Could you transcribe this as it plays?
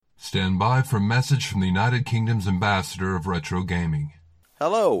Stand by for a message from the United Kingdom's ambassador of retro gaming.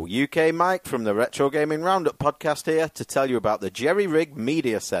 Hello, UK Mike from the Retro Gaming Roundup podcast here to tell you about the Jerry Rig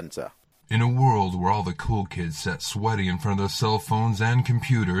Media Centre. In a world where all the cool kids sat sweaty in front of their cell phones and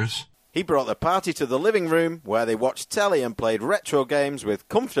computers, he brought the party to the living room where they watched telly and played retro games with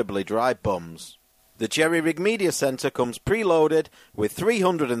comfortably dry bums. The Jerry Rig Media Centre comes preloaded with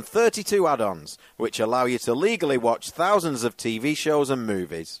 332 add-ons, which allow you to legally watch thousands of TV shows and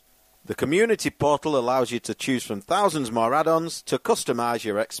movies. The community portal allows you to choose from thousands more add-ons to customise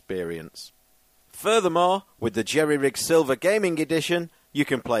your experience. Furthermore, with the Jerry Rig Silver Gaming Edition, you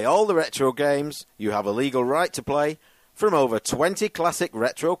can play all the retro games you have a legal right to play from over 20 classic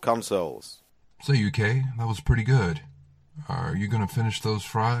retro consoles. So UK, that was pretty good. Are you going to finish those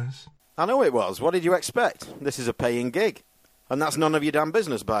fries? I know it was. What did you expect? This is a paying gig. And that's none of your damn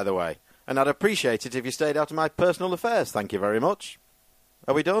business, by the way. And I'd appreciate it if you stayed out of my personal affairs. Thank you very much.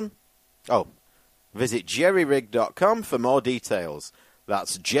 Are we done? Oh, visit jerryrig.com for more details.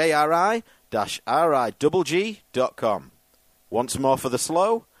 That's JRI-RIGG.com. Once more for the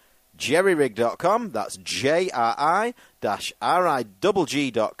slow, jerryrig.com. That's JRI-RIGG.com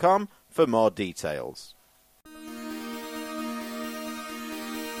for more details.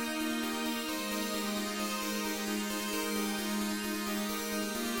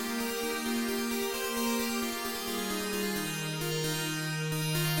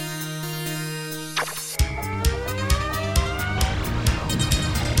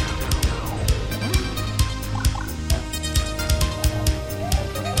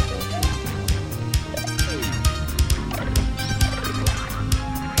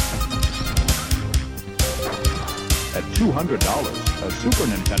 $200, a Super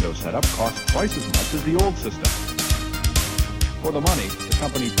Nintendo setup costs twice as much as the old system. For the money, the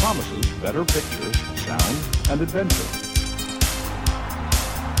company promises better pictures, sound, and adventure.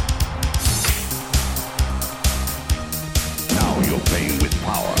 Now you're playing with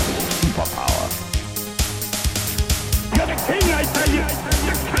power, superpower. You're the king, I tell you!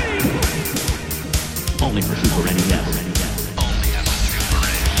 The king! Only for Super NES.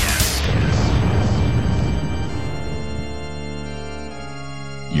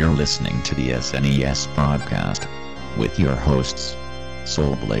 You're listening to the SNES podcast with your hosts,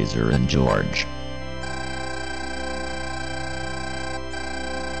 Soul Blazer and George.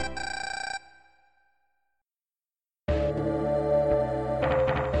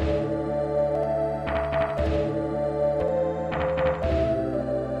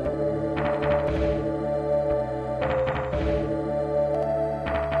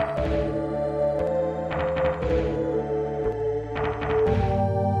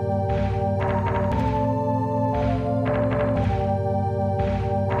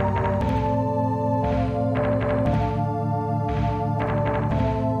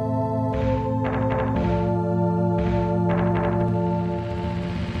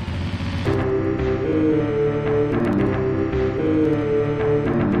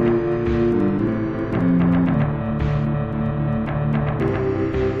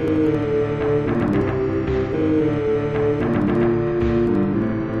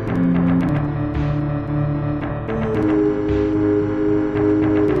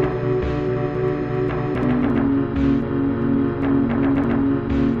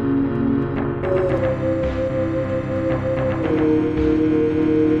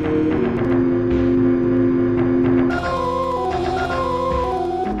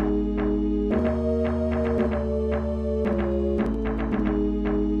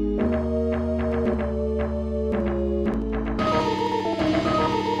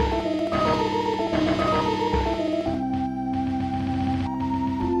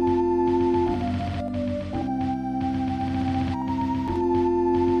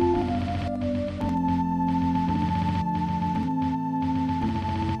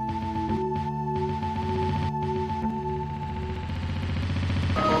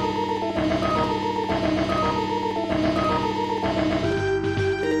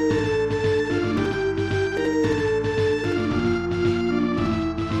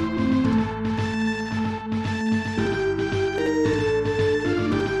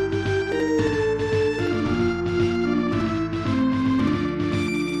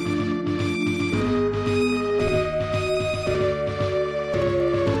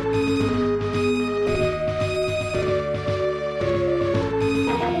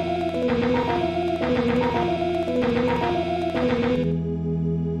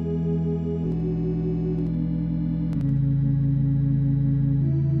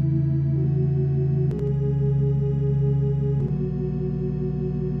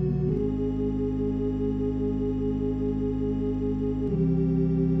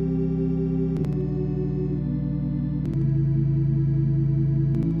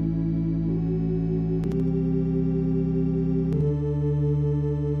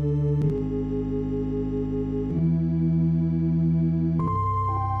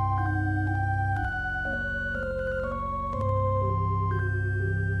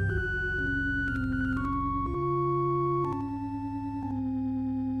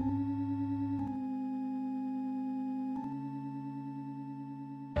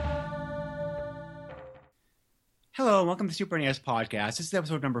 Hello, and welcome to the Super NES Podcast. This is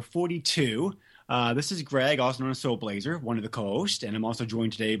episode number 42. This is Greg, also known as Soul Blazer, one of the co-hosts, and I'm also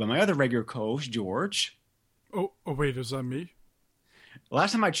joined today by my other regular co-host, George. Oh, wait, is that me?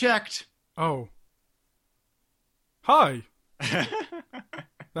 Last time I checked. Oh. Hi.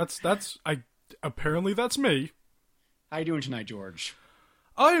 Apparently that's me. How you doing tonight, George?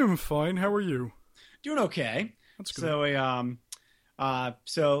 I am fine. How are you? Doing okay. That's good.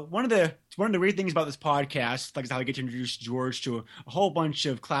 So one of the weird things about this podcast, like, is how I get to introduce George to a whole bunch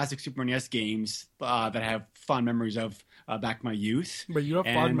of classic Super NES games that I have fond memories of back in my youth. But you have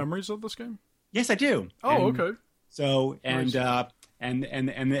fond memories of this game? Yes, I do. Oh, okay. So Nice. And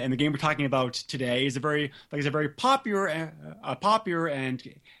the game we're talking about today is a very popular and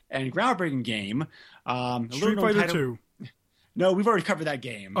groundbreaking game. Street Fighter 2. No, we've already covered that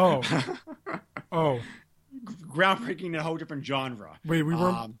game. Oh. Oh. Groundbreaking in a whole different genre. Wait,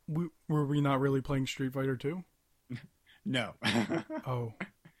 were we not really playing Street Fighter 2? No. Oh.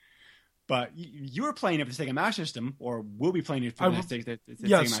 But you were playing it for the Sega Master System, or will be playing it for the Sega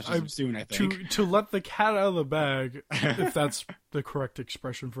yes, Master System soon, I think. To let the cat out of the bag, if that's the correct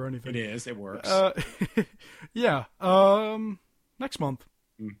expression for anything. It is. It works. Yeah. Next month.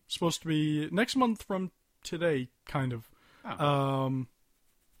 Supposed to be next month from today, kind of. Oh.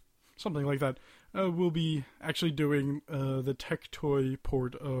 Something like that. We'll be actually doing the Tech Toy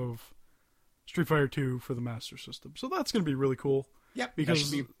port of Street Fighter 2 for the Master System. So that's going to be really cool. Yep.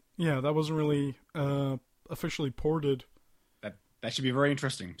 Because that wasn't really officially ported. That should be very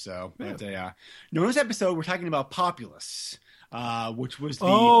interesting. So, yeah. In this episode, we're talking about Populous, which was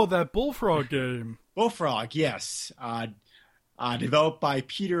the that Bullfrog game. Bullfrog, yes, developed by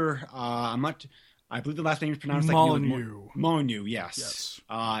Peter. I believe the last name is pronounced Molyneux. like Molyneux, yes.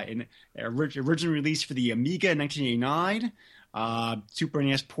 Originally released for the Amiga in 1989. Super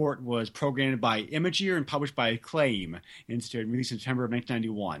NES port was programmed by Imageer and published by Acclaim, and released in September of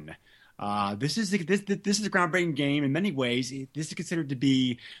 1991. This is a groundbreaking game in many ways. This is considered to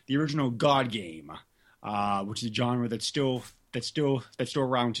be the original God game, which is a genre that's still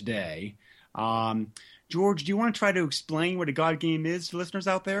around today. George, do you want to try to explain what a God game is for listeners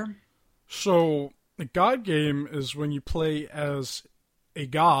out there? So, the God game is when you play as a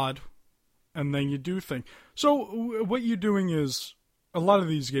god, and then you do things. So, what you're doing is, a lot of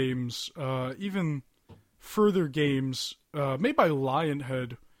these games, even further games, made by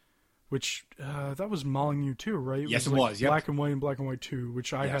Lionhead, which, that was Molyneux too, right? Yes, it like was, yep. Black and White and Black and White 2,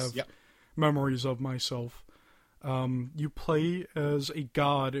 which I have memories of myself. You play as a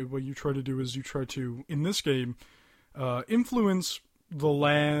god, and what you try to do is you try to, in this game, influence the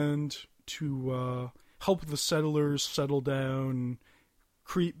land to help the settlers settle down,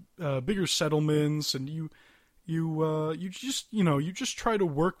 create bigger settlements, and you just try to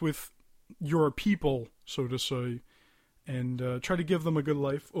work with your people, so to say, and try to give them a good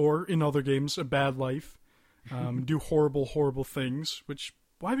life, or in other games, a bad life. Do horrible things. Which,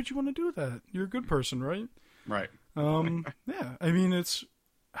 why would you want to do that? You're a good person, right? Right. Yeah. I mean,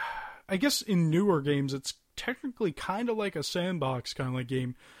 I guess in newer games, it's technically kind of like a sandbox kind of like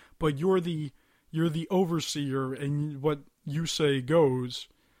game, but you're the overseer, and what you say goes.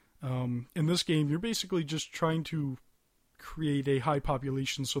 In this game, you're basically just trying to create a high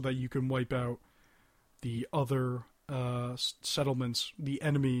population so that you can wipe out the other settlements, the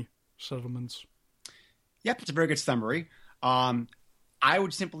enemy settlements. Yep, it's a very good summary. I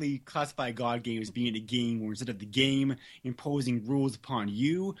would simply classify a God game as being a game where instead of the game imposing rules upon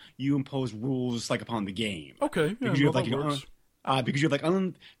you, you impose rules like upon the game. Okay, yeah,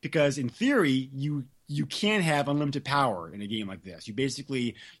 because in theory you can have unlimited power in a game like this. You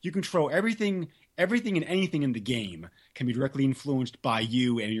control everything and anything in the game can be directly influenced by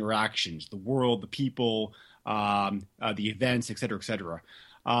you and your actions, the world, the people, the events, etc., etc.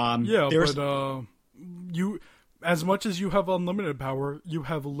 You, as much as you have unlimited power, you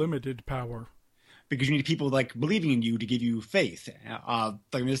have limited power. Because you need people like believing in you to give you faith. Like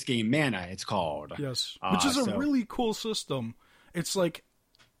in this game, mana, it's called. Yes, which is a really cool system. It's like,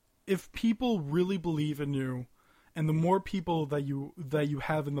 if people really believe in you, and the more people that you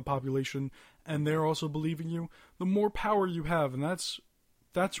have in the population, and they're also believing you, the more power you have, and that's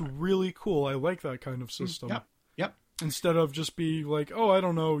really cool. I like that kind of system. Yep. Instead of just be like, oh, I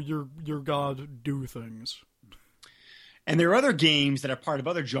don't know, your god, do things. And there are other games that are part of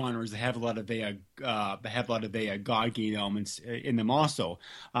other genres that have a lot of God game elements in them also.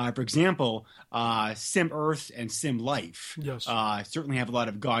 For example, Sim Earth and Sim Life certainly have a lot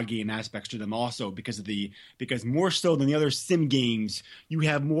of God game aspects to them also because more so than the other Sim games, you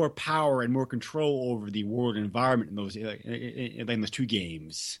have more power and more control over the world and environment in those two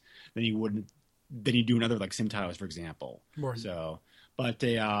games than you would than you do in other like sim titles, for example. Right. So, but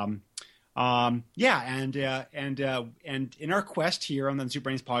they, and in our quest here on the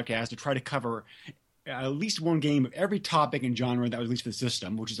Super NES podcast to try to cover at least one game of every topic and genre that was released for the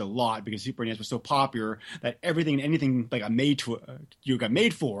system, which is a lot because Super NES was so popular that everything and anything like got made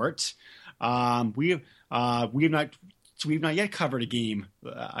for it. We have not yet covered a game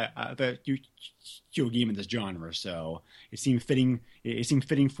game in this genre, so it seemed fitting. It seemed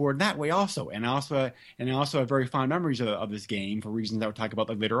fitting for it that way also, and I also have very fond memories of this game for reasons that we'll talk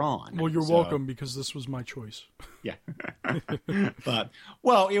about later on. Well, you're welcome because this was my choice. Yeah, but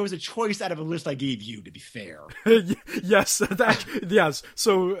it was a choice out of a list I gave you. To be fair, yes, yes.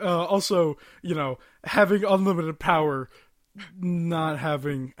 So also, having unlimited power, not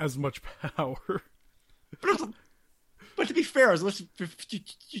having as much power. But to be fair, to be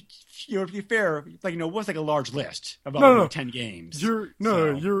fair, it was like a large list of 10 games. You're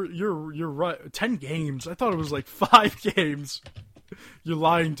right. 10 games. I thought it was like 5 games. You're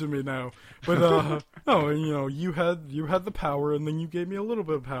lying to me now. But no, you had the power, and then you gave me a little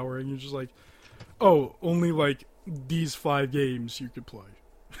bit of power, and you're just like, oh, only like these 5 games you could play.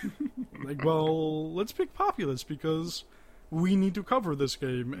 Like, well, let's pick Populous because we need to cover this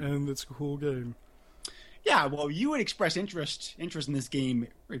game, and it's a cool game. Yeah, well, you had expressed interest in this game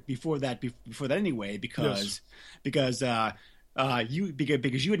before that anyway, because you had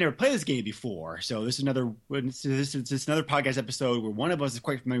never played this game before. So this is another podcast episode where one of us is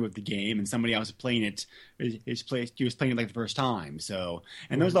quite familiar with the game, and somebody else is playing it. He was playing it like the first time. So,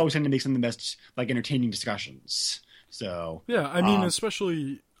 and those always tend to make some of the best like entertaining discussions. So yeah, I mean,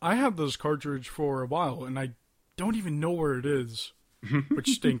 especially I had this cartridge for a while, and I don't even know where it is, which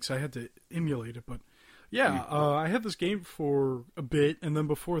stinks. I had to emulate it, but. Yeah, I had this game for a bit, and then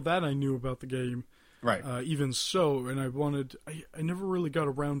before that I knew about the game. Right. Even so, and I never really got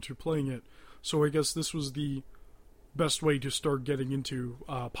around to playing it, so I guess this was the best way to start getting into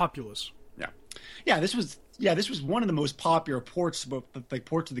Populous. Yeah. Yeah, this was one of the most popular ports of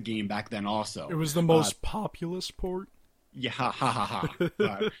the game back then also. It was the most populous port? Yeah, ha.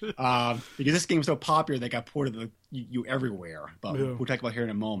 Because this game was so popular, they got ported to you everywhere, but we'll talk about here in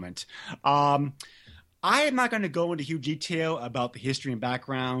a moment. I am not going to go into huge detail about the history and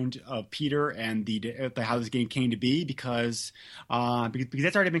background of Peter and the how this game came to be because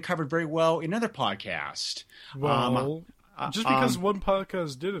that's already been covered very well in another podcast. Well, just because one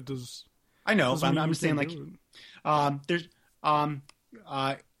podcast did it does. I know, but I'm just saying there's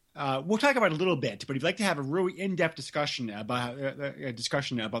we'll talk about it a little bit, but if you'd like to have a really in-depth discussion about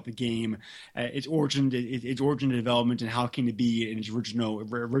the game, its origin development, and how it came to be in its original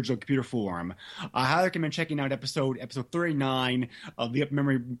computer form, I highly recommend checking out episode 39 of the Upper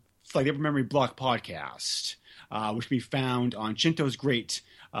Memory Block podcast, which can be found on Shinto's great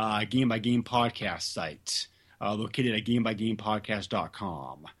Game by Game podcast site, located at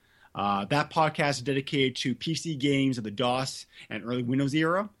gamebygamepodcast.com. That podcast is dedicated to PC games of the DOS and early Windows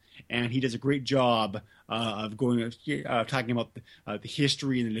era. And he does a great job of talking about the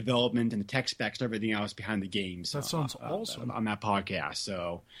history and the development and the tech specs and everything else behind the games. That sounds awesome on that podcast.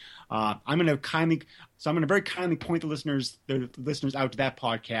 So I'm going to very kindly point the listeners out to that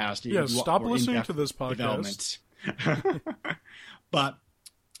podcast. Yeah, stop listening to this podcast. But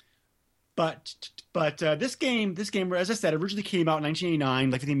this game, as I said, originally came out in 1989,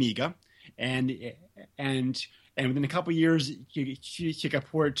 like for the Amiga, and within a couple of years, she got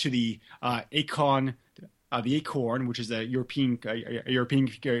ported to the Acorn, which is a European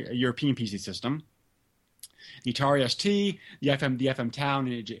PC system. The Atari ST, the FM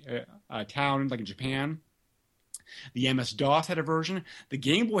Town, like in Japan. The MS DOS had a version. The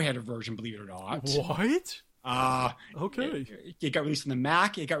Game Boy had a version, believe it or not. What? Okay. It got released on the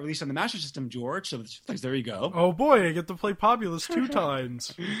Mac. It got released on the Master System, George. So there you go. Oh boy, I get to play Populous 2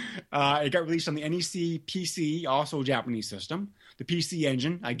 times. It got released on the NEC PC, also a Japanese system. The PC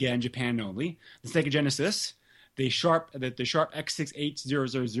Engine, again Japan only. The Sega Genesis, the Sharp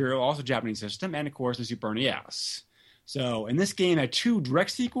X68000, also Japanese system, and of course the Super NES. So, and this game had 2 direct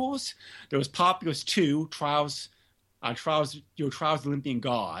sequels. There was Populous 2, Trials of the Olympian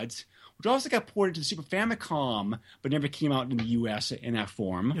Gods, which also got ported to the Super Famicom, but never came out in the U.S. in that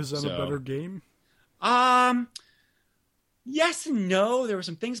form. Is that a better game? Yes and no. There were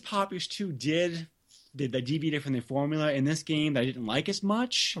some things Populous 2 did that deviated from the formula in this game that I didn't like as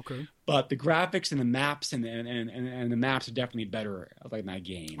much. Okay. But the graphics and the maps and the maps are definitely better like that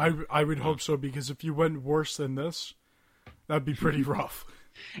game. I would hope so, because if you went worse than this, that'd be pretty rough.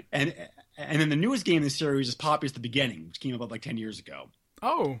 And then the newest game in the series is Populous: The Beginning, which came out like 10 years ago.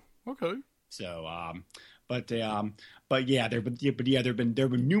 Oh. Okay. So, But yeah, there have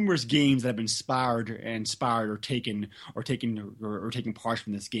been numerous games that have been inspired or taken parts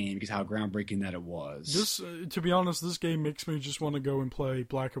from this game because how groundbreaking that it was. This, to be honest, this game makes me just want to go and play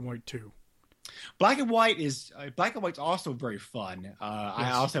Black and White 2. Black and White's also very fun.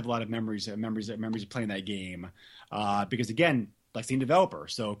 I also have a lot of memories of playing that game because again, like same developer,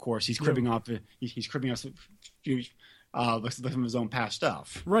 so of course he's cribbing off some of his own past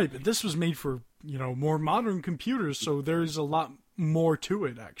stuff. Right, but this was made for more modern computers, so there's a lot more to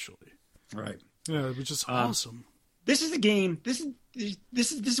it actually. Right. Yeah, which is awesome. This is a game. This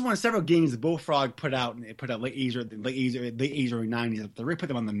is one of several games that Bullfrog put out late 80s or 90s. They really put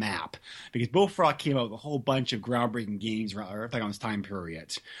them on the map because Bullfrog came out with a whole bunch of groundbreaking games around this time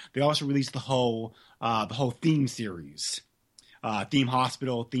period. They also released the whole theme series, Theme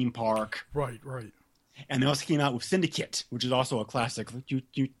Hospital, Theme Park. Right. And they also came out with Syndicate, which is also a classic,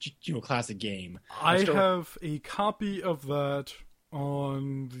 classic game. I have a copy of that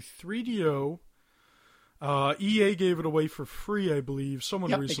on the 3DO. EA gave it away for free, I believe,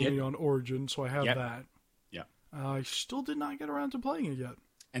 someone recently on Origin, so I have that. Yeah. I still did not get around to playing it yet.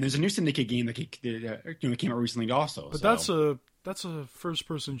 And there's a new Syndicate game that came out recently also. But that's a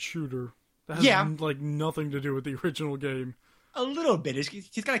first-person shooter. That has nothing to do with the original game. A little bit.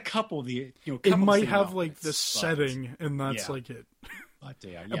 He's got a couple of the it might have the setting, and that's it. But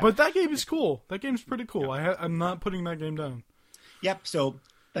that game is cool. That game's pretty cool. Yeah. I'm not putting that game down. Yep. So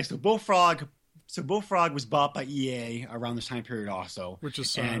Bullfrog. So Bullfrog was bought by EA around this time period also, which is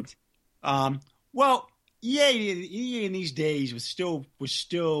sad. And, EA in these days was still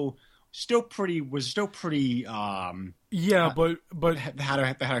pretty. Yeah, but how do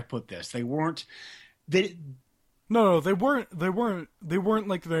I put this? They weren't. No, they weren't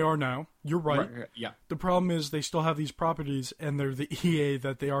like they are now. You're right. Yeah. The problem is they still have these properties, and they're the EA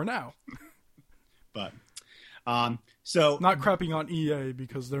that they are now. But, so not crapping on EA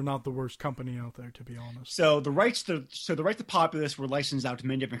because they're not the worst company out there, to be honest. So the rights to Populous were licensed out to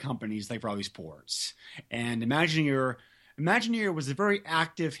many different companies, like for all these ports. And Imagineer was a very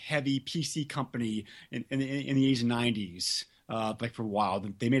active, heavy PC company in the 80s and 90s. For a while,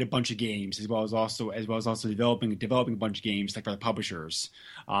 they made a bunch of games as well as also developing a bunch of games for the publishers.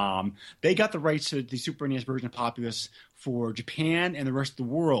 They got the rights to the Super NES version of Populous for Japan and the rest of the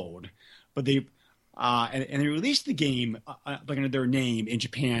world, but they they released the game under their name in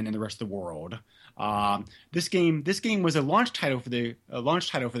Japan and the rest of the world. This game was a launch title for the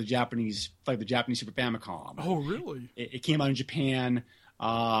Japanese Super Famicom. Oh, really? It came out in Japan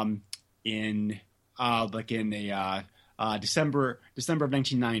in December of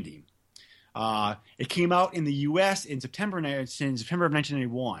 1990. It came out in the U.S. in September of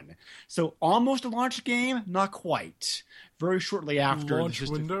 1991. So almost a launch game, not quite. Very shortly after launch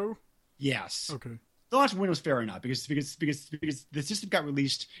window. Yes. Okay. The launch window is fair enough because the system got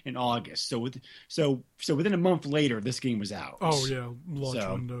released in August. So within a month later, this game was out. Oh yeah, launch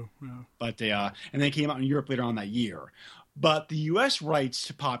window. Yeah. But and then it came out in Europe later on that year. But the U.S. rights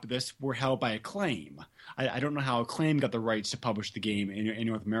to Populous were held by Acclaim. I don't know how Acclaim got the rights to publish the game in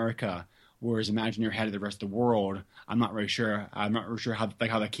North America, whereas Imagineer had it the rest of the world. I'm not really sure. I'm not really sure how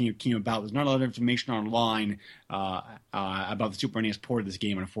that came about. There's not a lot of information online about the Super NES port of this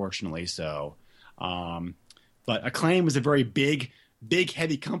game, unfortunately. So, but Acclaim was a very big,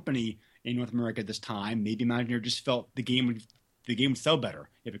 heavy company in North America at this time. Maybe Imagineer just felt the game would sell better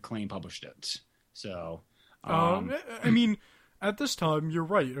if Acclaim published it. So. I mean, at this time, you're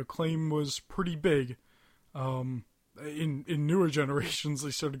right. Acclaim was pretty big. In newer generations,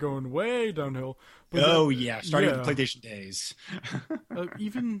 they started going way downhill. But starting with the PlayStation days.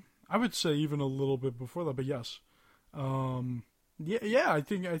 I would say even a little bit before that, but yes. I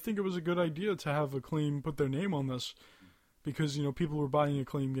think it was a good idea to have Acclaim put their name on this because people were buying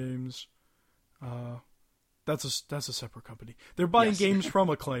Acclaim games. That's a separate company. They're buying games from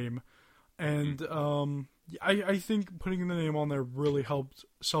Acclaim, and I think putting the name on there really helped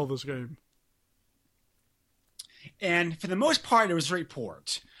sell this game. And for the most part, it was a great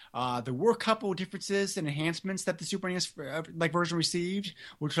port. There were a couple of differences and enhancements that the Super NES version received,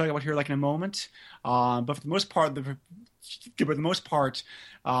 which we'll talk about here in a moment. But for the most part,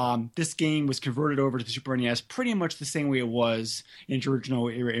 this game was converted over to the Super NES pretty much the same way it was in its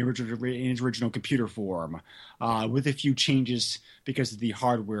original computer form, with a few changes because of the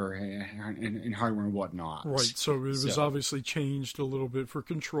hardware and whatnot. Right. So it was obviously changed a little bit for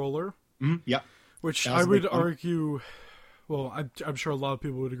controller. Mm-hmm, yep. Which I would argue, well, I'm sure a lot of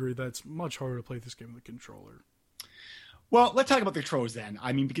people would agree that it's much harder to play this game with a controller. Well, let's talk about the controls then.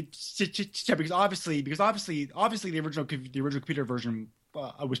 I mean, because obviously the original computer version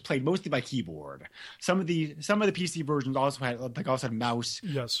was played mostly by keyboard. Some of the PC versions also had mouse.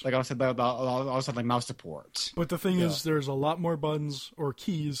 Yes. Also had mouse support. But the thing is, there's a lot more buttons or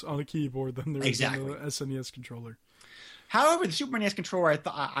keys on a keyboard than there is on the SNES controller. However, the Super NES controller I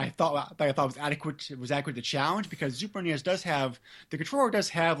thought was adequate to challenge, because Super NES does have the controller does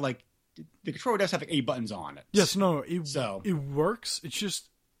have like 8 buttons on it. Yes, no, it works. It's just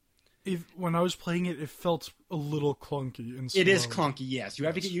when I was playing it, it felt a little clunky and slow. It is clunky, yes. You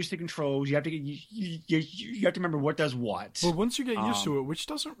have to get used to controls. You have to you have to remember what does what. But once you get used to it, which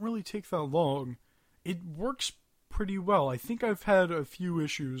doesn't really take that long, it works pretty well. I think I've had a few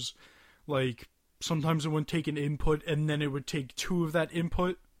issues, like sometimes it wouldn't take an input, and then it would take 2 of that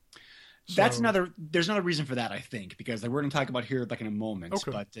input. So, there's another reason for that, I think, because we're going to talk about here like in a moment.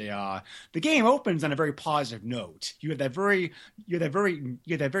 Okay. But the game opens on a very positive note. You have that very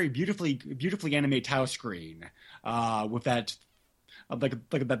beautifully animated title screen with that like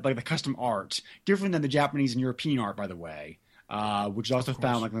the custom art, different than the Japanese and European art, by the way, which is also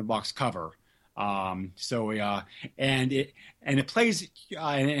found like on the box cover. And it plays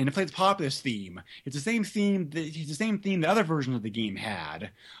the Populous theme. It's the same theme that other versions of the game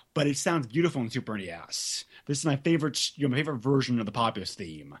had, but it sounds beautiful in Super NES. This is my favorite version of the Populous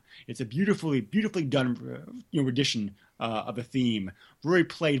theme. It's a beautifully done rendition of the theme. Really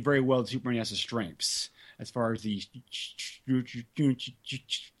played very well to Super NES's strengths as far as the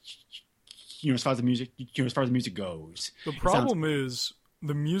music goes. The problem is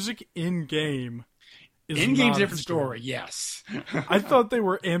the music in game. In-game's a different story, yes. I thought they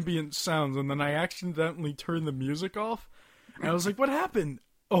were ambient sounds, and then I accidentally turned the music off, and I was like, what happened?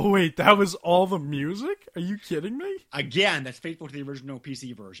 Oh, wait, that was all the music? Are you kidding me? Again, that's faithful to the original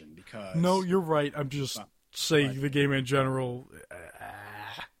PC version, because... No, you're right. I'm just saying the game in general...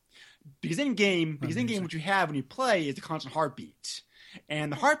 Because in-game, what you have when you play is a constant heartbeat.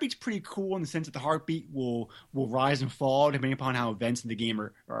 And the heartbeat's pretty cool in the sense that the heartbeat will rise and fall depending upon how events in the game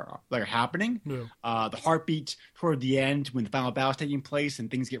are happening. Yeah. The heartbeat toward the end, when the final battle's taking place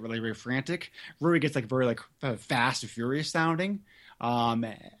and things get really, really frantic, really gets very fast and furious sounding. And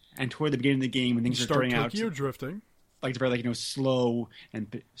toward the beginning of the game, when things are starting out, Tokyo drifting, like it's very slow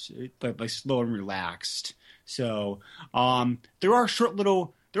and slow and relaxed. So there are short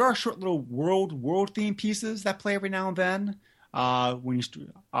little world theme pieces that play every now and then. When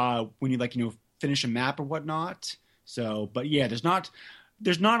you finish a map or whatnot. So, but yeah, there's not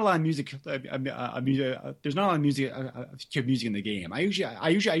a lot of music. There's not a lot of music in the game. I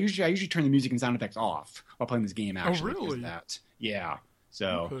usually turn the music and sound effects off while playing this game. Actually, oh really? That. Yeah.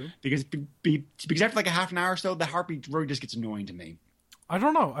 So okay. because after like a half an hour or so, the heartbeat really just gets annoying to me. I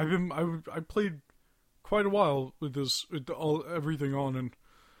don't know. I played quite a while with everything on, and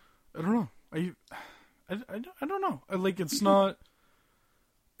I don't know. I don't know. It's not.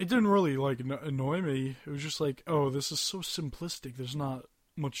 It didn't really annoy me. It was just like, oh, this is so simplistic. There's not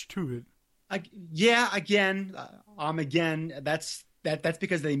much to it. Again, that's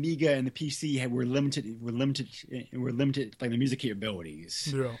because the Amiga and the PC were limited like the music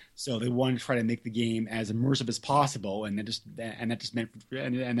capabilities. Yeah. So they wanted to try to make the game as immersive as possible, and that just meant for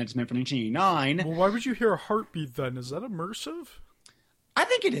 1989. Well, why would you hear a heartbeat then? Is that immersive? I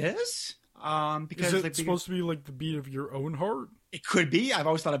think it is. Because is it supposed to be like the beat of your own heart? It could be. I've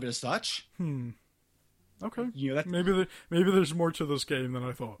always thought of it as such. Okay. Maybe there's more to this game than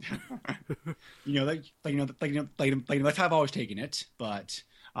I thought. That's how I've always taken it. But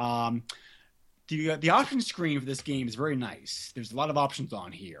the option screen for this game is very nice. There's a lot of options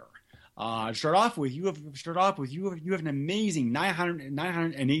on here. To start off with, you have an amazing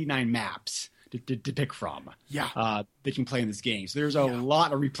 989 maps to pick from. Yeah. That you can play in this game. So there's a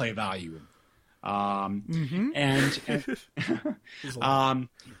lot of replay value. And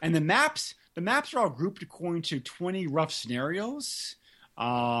the maps are all grouped according to 20 rough scenarios.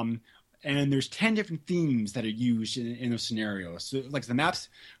 And there's 10 different themes that are used in those scenarios. So the maps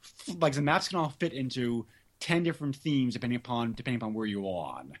can all fit into 10 different themes depending upon where you're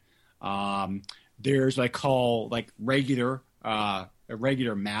on. There's what I call a regular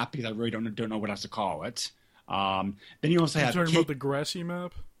map, because I really don't know what else to call it. Then you also have talking about the grassy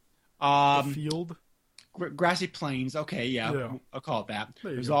map. The field, grassy plains. Okay, yeah, I'll call it that.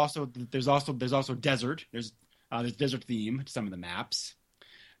 There's also desert. There's desert theme to some of the maps.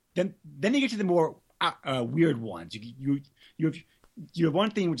 Then you get to the more weird ones. You have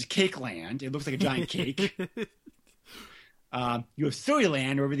one theme which is Cake Land. It looks like a giant cake. You have Silly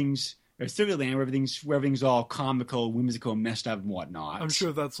Land where everything's all comical, whimsical, messed up, and whatnot. I'm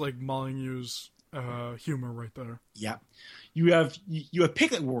sure that's like Molyneux's humor right there. Yeah. You have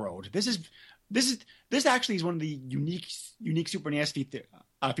Piglet World. This is this actually is one of the unique Super NES features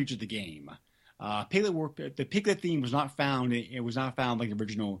of the game. The Piglet theme was not found. It was not found like the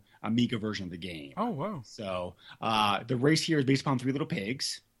original Amiga version of the game. Oh wow! So the race here is based upon 3 little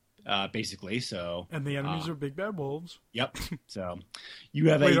pigs, basically. So and the enemies are big bad wolves. Yep. So you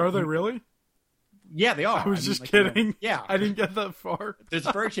have Wait, are they really? Yeah, they are. I was just kidding. Yeah, I didn't get that far. There's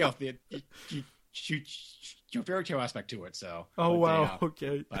a fairy tale fairy tale aspect to it. So oh wow,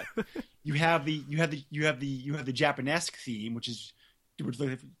 okay. But you have the Japanesque theme, which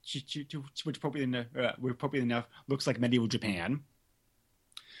appropriately enough looks like medieval Japan.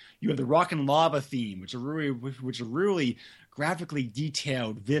 You have the rock and lava theme, which are really graphically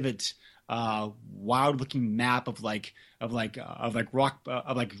detailed, vivid, wild-looking map of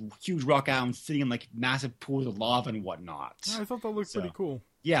huge rock islands sitting in like massive pools of lava and whatnot. I thought that looked pretty cool.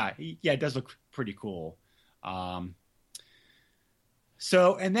 Yeah, it does look pretty cool.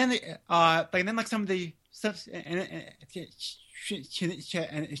 So and then like some of the stuff and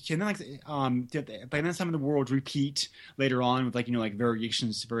then some of the worlds repeat later on with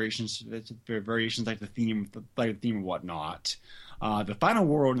variations like the theme and whatnot. The final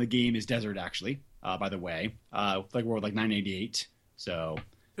world in the game is desert, actually. By the way, like world 988. So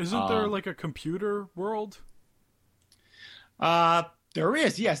isn't there like a computer world? There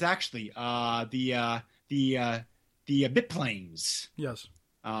is, yes, actually. The bit planes. Yes.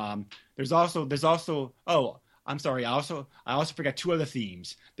 There's also. Oh, I'm sorry. I also forgot 2 other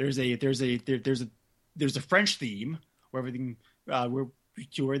themes. There's a French theme where everything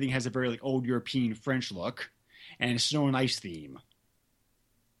has a very old European French look, and a snow and ice theme.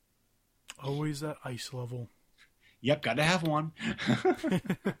 Always that ice level. Yep, got to have one.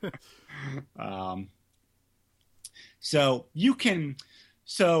 So you can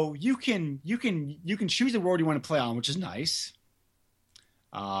choose the world you want to play on, which is nice.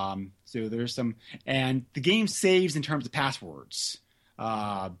 So there's some, and the game saves in terms of passwords.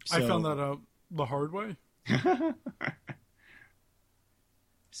 I found that out the hard way.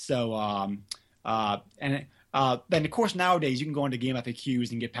 So then of course nowadays you can go into game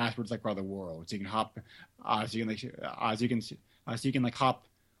FAQs and get passwords like for other worlds. You can hop, so you can hop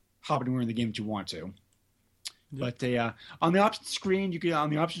anywhere in the game that you want to. Yep. But on the options screen, you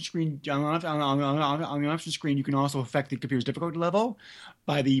can also affect the computer's difficulty level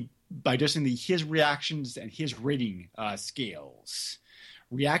by adjusting his reactions and his rating scales.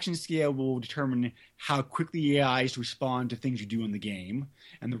 Reaction scale will determine how quickly the AI is to respond to things you do in the game,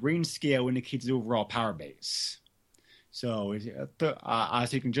 and the rating scale indicates the overall power base. So you can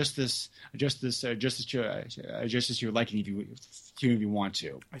adjust this to your liking if you want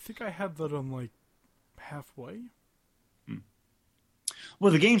to. I think I have that on like halfway.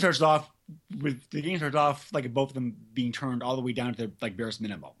 Well, the game starts off like both of them being turned all the way down to like barest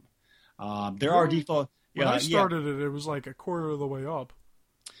minimum. There are default. When I started it was like a quarter of the way up.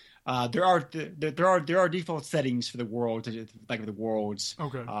 There are default settings for the world, like the worlds.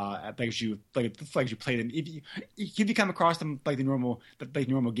 Okay. As you play them, if you come across them like the normal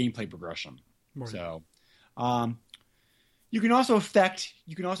gameplay progression. Right. So, you can also affect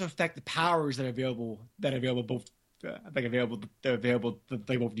the powers that are available both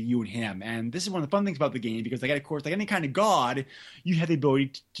both to you and him. And this is one of the fun things about the game because of course like any kind of god, you have the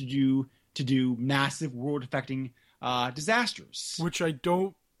ability to do massive world affecting disasters, which I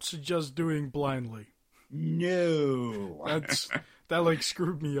don't suggest doing blindly. No, that like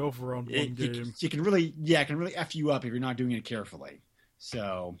screwed me over on one game. It can really F you up if you're not doing it carefully.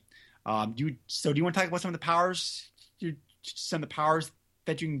 So, do you want to talk about some of the powers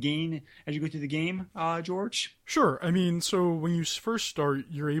that you can gain as you go through the game, George? Sure. I mean, so when you first start,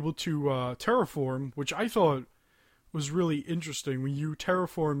 you're able to terraform, which I thought was really interesting. When you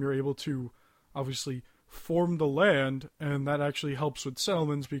terraform, you're able to obviously form the land, and that actually helps with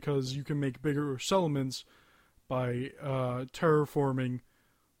settlements because you can make bigger settlements by terraforming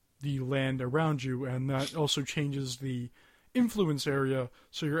the land around you, and that also changes the influence area,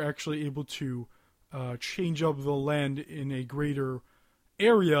 so you're actually able to change up the land in a greater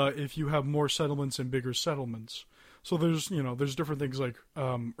area if you have more settlements and bigger settlements. So there's different things like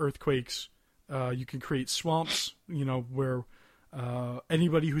earthquakes. You can create swamps, where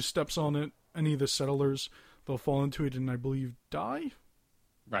anybody who steps on it, any of the settlers, they'll fall into it and I believe die.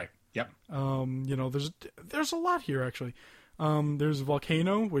 Right. Yep. There's a lot here actually. There's a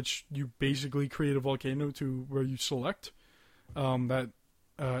volcano, which you basically create a volcano to where you select. That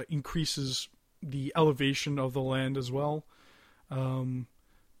increases the elevation of the land as well.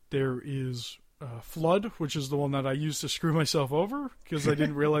 There is flood, which is the one that I used to screw myself over because I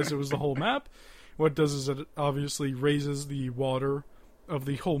didn't realize it was the whole map. What it does is it obviously raises the water of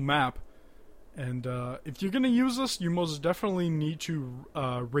the whole map And if you're going to use this, you most definitely need to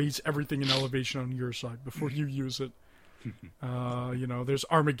raise everything in elevation on your side before you use it. There's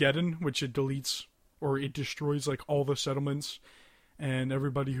Armageddon, which it deletes or it destroys like all the settlements, and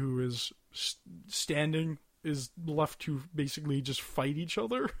everybody who is standing is left to basically just fight each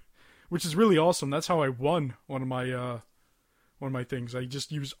other, which is really awesome. That's how I won one of my things. I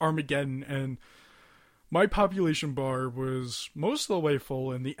just used Armageddon, and my population bar was most of the way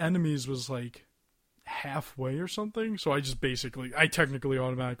full, and the enemies was like halfway or something. So I technically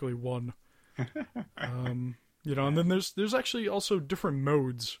automatically won. And then there's actually also different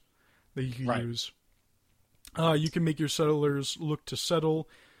modes that you can use. You can make your settlers look to settle.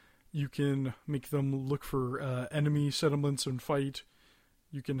 You can make them look for enemy settlements and fight.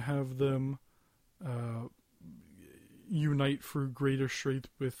 You can have them unite through greater strength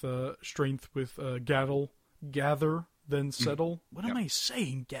with gather, then settle. What am I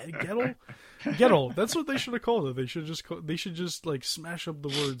saying? Gettle? Gettle. That's what they should have called it. They should just like smash up the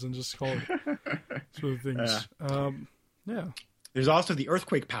words and just call it sort of things. Yeah. There's also the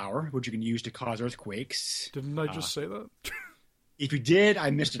earthquake power, which you can use to cause earthquakes. Didn't I just say that? If you did, I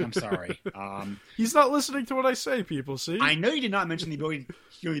missed it. I'm sorry. He's not listening to what I say, people. See? I know you did not mention the ability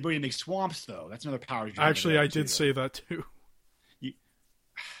to make swamps, though. That's another power. Actually, I did say that too.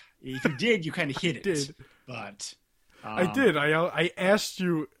 If you did, you kind of hit it. Did. But I did. I asked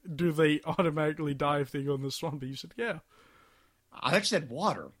you, do they automatically die if they go in the swamp? But you said, yeah. I actually said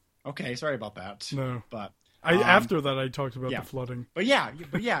water. Okay, sorry about that. No, but after that I talked about the flooding.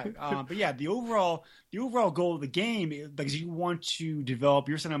 The overall goal of the game is because you want to develop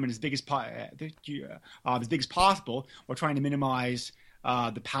your settlement as big as possible while trying to minimize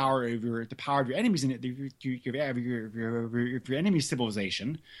the power of your enemies in it, your enemy's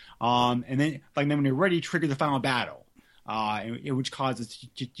civilization, and then when you're ready, trigger the final battle, which causes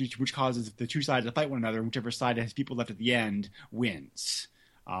the two sides to fight one another, and whichever side has people left at the end wins.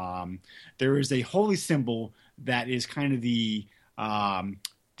 There is a holy symbol that is kind of the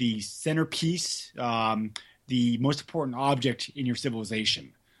centerpiece, the most important object in your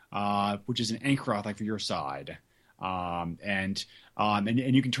civilization, which is an Ankroth, like for your side. And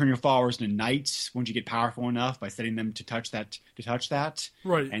you can turn your followers into knights once you get powerful enough by setting them to touch that.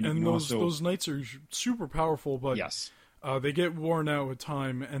 Right, and those knights are super powerful, but yes. They get worn out with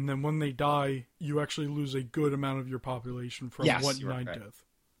time, and then when they die, you actually lose a good amount of your population from death.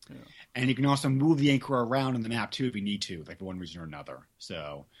 Yeah. And you can also move the anchor around on the map too if you need to, like for one reason or another.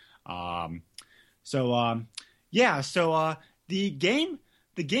 So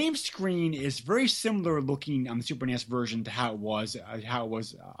the game screen is very similar looking on the Super NES version to how it was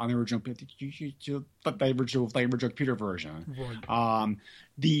on the original computer version. Right.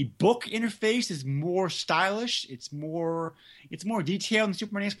 The book interface is more stylish. It's more detailed in the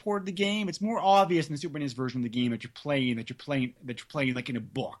Super NES port of the game. It's more obvious in the Super NES version of the game that you're playing like in a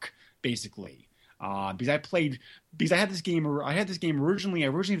book, basically. Because I had this game originally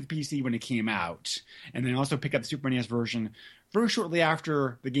for the PC when it came out, and then also picked up the Super NES version very shortly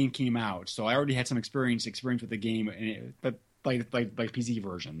after the game came out. So I already had some experience with the game, but like PC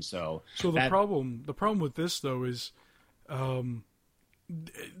version. So the problem with this though is,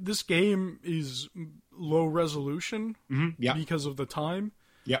 this game is low resolution because of the time.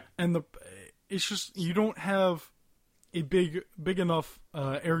 Yeah, and it's just you don't have a big enough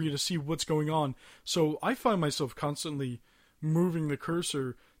area to see what's going on. So I find myself constantly moving the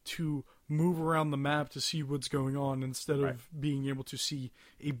cursor to move around the map to see what's going on instead of being able to see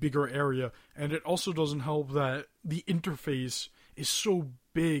a bigger area. And it also doesn't help that the interface is so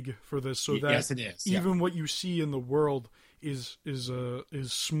big for this, so that yes, it is. Even what you see in the world is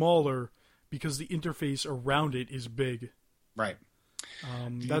smaller because the interface around it is big. Right.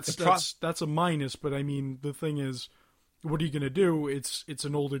 That's a minus, but I mean the thing is, what are you going to do? It's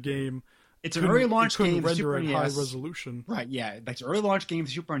an older game. It's an early launch game for Super NES. High resolution. Right, yeah. It's an early launch game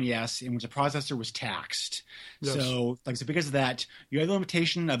for Super NES in which the processor was taxed. Yes. So because of that, you have the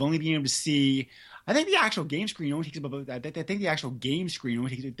limitation of only being able to see. I think the actual game screen only takes up about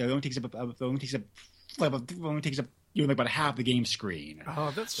about half the game screen.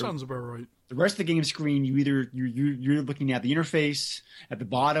 That sounds about right. The rest of the game screen, you're looking at the interface at the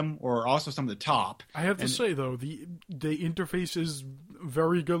bottom or also some of the top. I have to say though, the interface is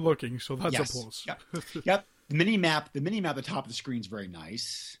very good looking, so that's a plus. Yep. The mini map at the top of the screen is very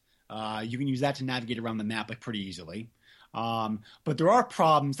nice. You can use that to navigate around the map pretty easily. But there are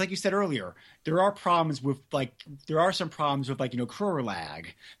problems, like you said earlier. There are some problems with crawler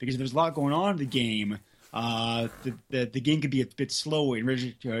lag because there's a lot going on in the game. The game can be a bit slow in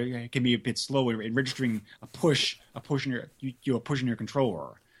registering a push in your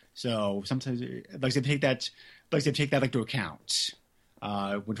controller. So sometimes, like they take that into account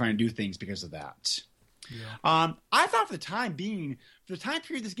when trying to do things because of that. Yeah. I thought for the time period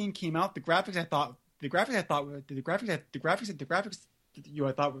this game came out, the graphics I thought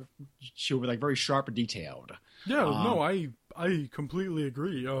were like very sharp and detailed. Yeah, no, I completely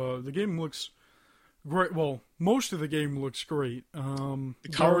agree. The game looks great. Well, most of the game looks great. The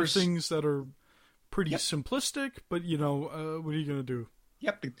colors, there are things that are pretty simplistic, but what are you gonna do?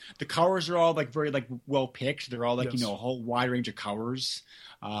 Yep, the colors are all like very like well picked. They're all like a whole wide range of colors.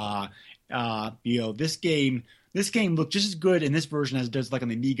 This game looked just as good in this version as it does like on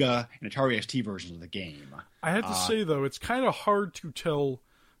the Amiga and Atari ST versions of the game. I have to say though, it's kind of hard to tell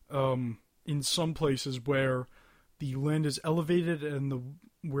in some places where the land is elevated and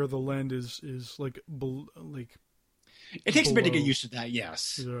where the land is like it takes a bit to get used to that,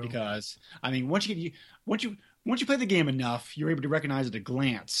 yes. Yeah. Because I mean, once you play the game enough, you're able to recognize at a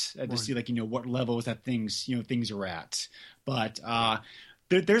glance to see like what levels that things are at. But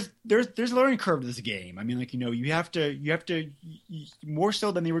there's a learning curve to this game. I mean, like you have to more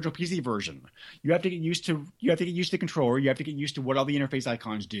so than the original PC version. You have to get used to the controller. You have to get used to what all the interface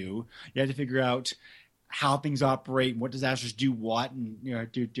icons do. You have to figure out how things operate, what disasters do what,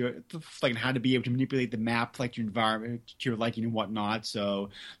 and do like how to be able to manipulate the map, like your environment, to your liking and whatnot.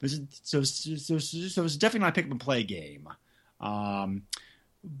 So it's definitely not a pick up and play game.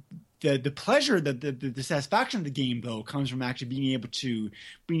 The pleasure, the satisfaction of the game though comes from actually being able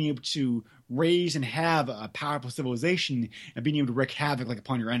to raise and have a powerful civilization and being able to wreak havoc like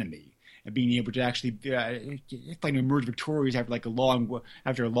upon your enemy. And being able to actually emerge victorious after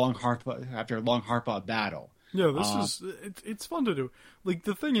a long hard fought battle. Yeah, it's fun to do. Like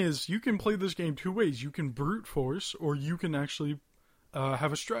the thing is, you can play this game two ways. You can brute force, or you can actually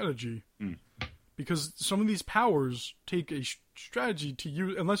have a strategy. Because some of these powers take a strategy to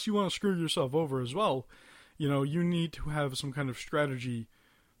use. Unless you want to screw yourself over as well, you need to have some kind of strategy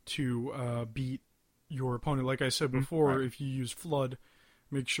to beat your opponent. Like I said before, if you use Flood,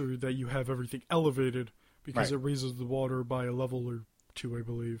 make sure that you have everything elevated because it raises the water by a level or two, I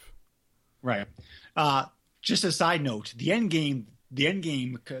believe. Right. Just a side note: the end game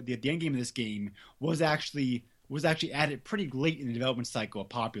of this game was actually added pretty late in the development cycle of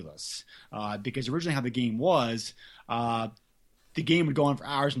Populous, because originally how the game was, the game would go on for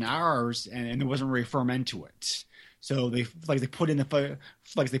hours and hours, and there wasn't really a firm end to it. So they put in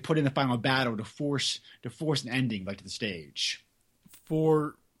the final battle to force an ending to the stage.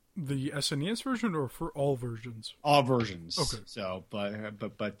 For the SNES version or for all versions? All versions. Okay. So, but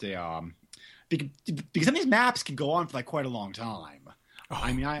because some of these maps can go on for quite a long time.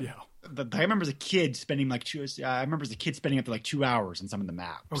 I mean, I remember as a kid spending up to 2 hours on some of the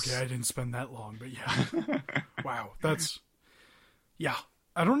maps. Okay, I didn't spend that long, but yeah. Wow, that's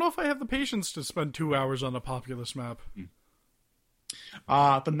I don't know if I have the patience to spend 2 hours on a Populous map.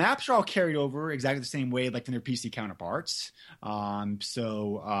 The maps are all carried over exactly the same way like from their PC counterparts.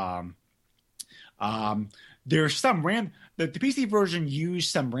 There's some the PC version used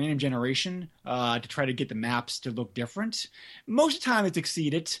some random generation to try to get the maps to look different. Most of the time it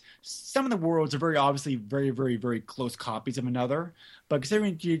succeeded. Some of the worlds are very obviously very, very, very close copies of another. But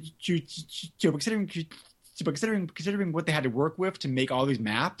considering what they had to work with to make all these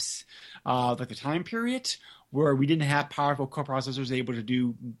maps, like the time period where we didn't have powerful coprocessors able to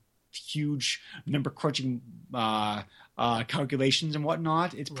do huge number crunching calculations and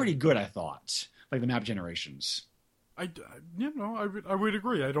whatnot, it's pretty good, I thought. Like the map generations. I would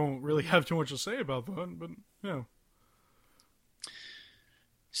agree. I don't really have too much to say about that, but yeah.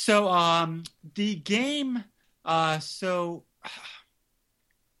 So the game,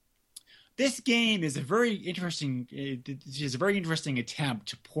 this game is a very interesting. It is a very interesting attempt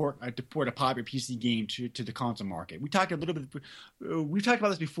to port a popular PC game to the console market. We've talked about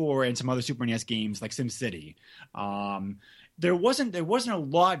this before in some other Super NES games like SimCity. There wasn't a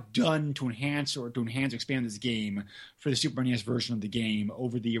lot done to enhance or expand this game for the Super NES version of the game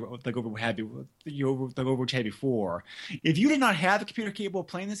over what we had before. If you did not have a computer capable of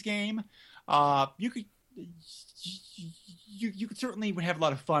playing this game, you could certainly would have a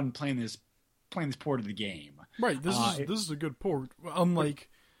lot of fun playing this port of the game. Right. This is a good port. Unlike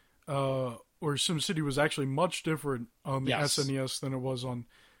or SimCity was actually much different on the SNES than it was on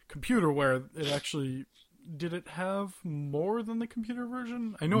computer, where it actually. Did it have more than the computer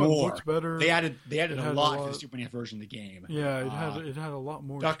version? I know more. It looked better. They added a lot to the Super NES version of the game. Yeah, it had a lot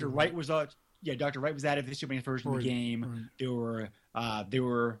more. Dr. Wright was added to the Super NES version of the game. Right. There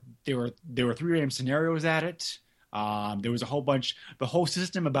were 3 random scenarios at it. There was the whole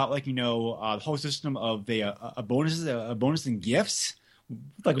system about the whole system of bonuses and gifts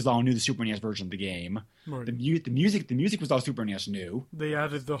like it was all new, the Super NES version of the game. Right. The music was all Super NES new. They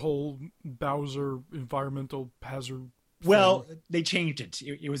added the whole Bowser environmental hazard. Well, they changed it.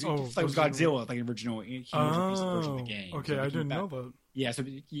 It was Oh, just like it was Godzilla, like the original version of the game. Okay, So I didn't know that. Yeah, so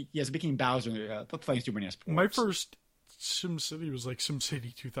it became Bowser playing Super NES ports. My first SimCity was like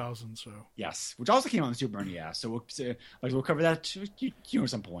SimCity 2000, so. Yes, which also came on the Super NES. So we'll cover that at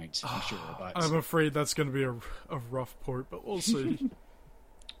some point, I'm sure. But I'm afraid that's going to be a rough port, but we'll see.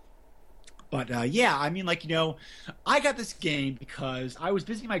 But yeah, I mean, like, I got this game because I was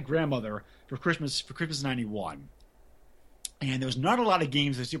visiting my grandmother for Christmas '91, and there was not a lot of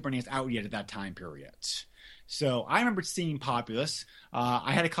games of Super NES out yet at that time period. So I remember seeing Populous.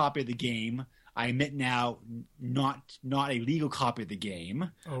 I had a copy of the game. I admit now, not a legal copy of the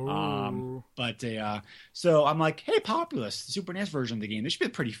game. Oh. So I'm like, hey, Populous, the Super NES version of the game. This should be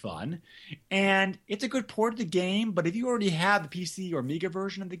pretty fun. And it's a good port of the game, but if you already have the PC or Amiga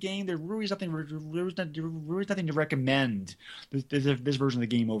version of the game, there really is nothing to recommend this version of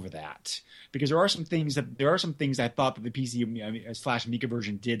the game over that. Because there are some things I thought that the PC / Amiga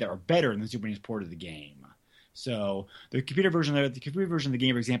version did that were better than the Super NES port of the game. So the computer version of the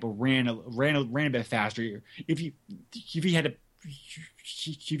game, for example, ran a bit faster if you had a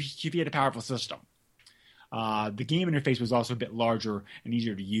powerful system. The game interface was also a bit larger and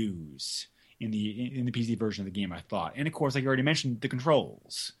easier to use in the PC version of the game, I thought. And of course, like I already mentioned, the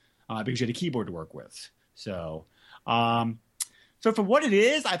controls because you had a keyboard to work with. So for what it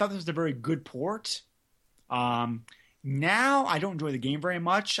is, I thought this was a very good port. Now I don't enjoy the game very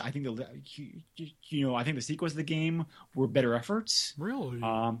much. I think the sequels of the game were better efforts. Really?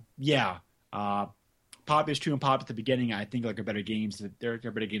 Yeah. Populous 2 and Populous at the beginning, I think, are better games. They're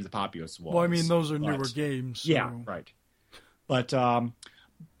better games than Populous was. Well, I mean, those are newer games. So. Yeah, right. But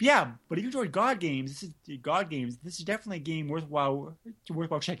yeah, but if you enjoyed God games, this is definitely a game worthwhile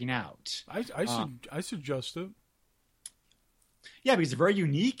checking out. I suggest it. Yeah, because it's very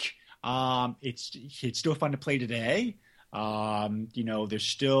unique. It's still fun to play today. There's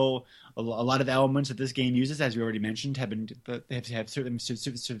still a lot of elements that this game uses, as we already mentioned, have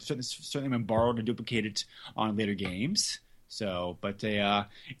certainly been borrowed and duplicated on later games. So, but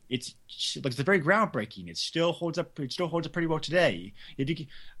it's very groundbreaking. It still holds up. It still holds up pretty well today. If you can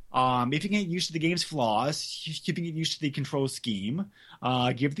get used to the game's flaws, you can get used to the control scheme.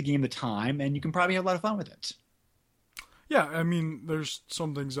 Give the game the time, and you can probably have a lot of fun with it. Yeah, I mean, there's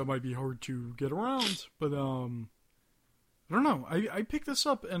some things that might be hard to get around, but I don't know. I picked this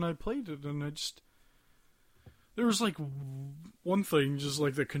up and I played it, and there was like one thing, just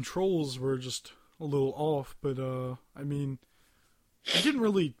like the controls were just a little off, but I mean, it didn't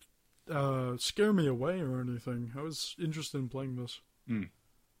really scare me away or anything. I was interested in playing this. Mm.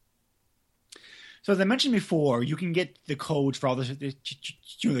 So as I mentioned before, you can get the codes for all the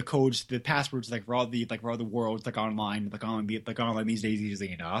codes, the passwords, for all the worlds, online these days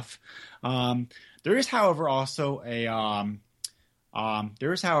easily enough. There is, however, also a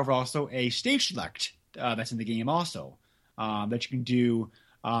stage select that's in the game also that you can do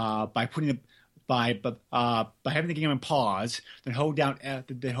by having the game on pause, then hold down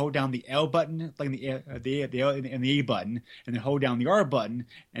the L button, like the L and the A button, and then hold down the R button,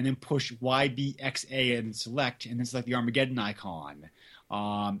 and then push Y, B, X, A, and select the Armageddon icon,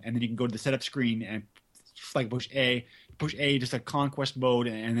 and then you can go to the setup screen and push A, just like conquest mode,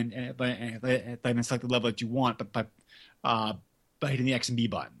 and then select the level that you want, but by hitting the X and B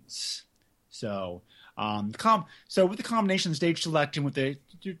buttons. So. So with the combination of stage select and with the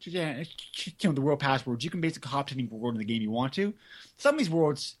world passwords, you can basically hop to any world in the game you want to. Some of these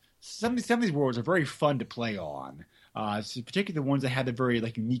worlds are very fun to play on, particularly the ones that have the very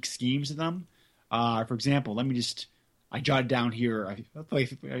unique schemes to them. For example, I jotted down here a few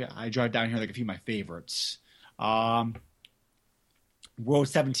of my favorites. World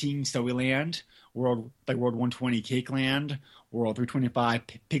 17 Story Land, World 120 Cake Land, World 325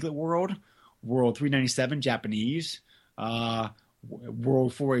 Piglet World. World 397 Japanese,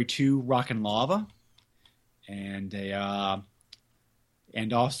 World 482 Rock and Lava, and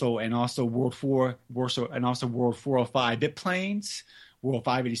also World 405 Bit Plains, World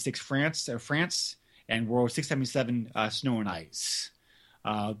 586 France, and World 677 Snow and Ice.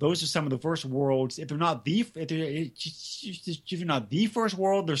 Those are some of the first worlds. If they're not the first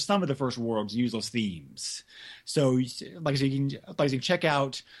world, there's some of the first worlds use those themes. So you can check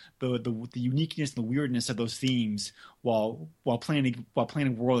out the uniqueness and the weirdness of those themes while playing a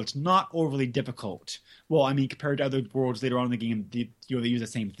world that's not overly difficult. Well, I mean, compared to other worlds later on in the game, they use the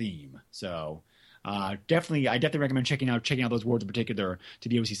same theme. So I definitely recommend checking out those worlds in particular to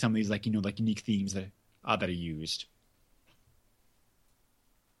be able to see some of these unique themes that are used.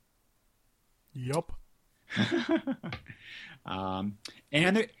 Yup. And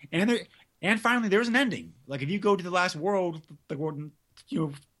finally, there's an ending. Like if you go to the last world, the world,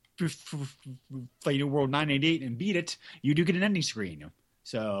 play World 988 and beat it, you do get an ending screen.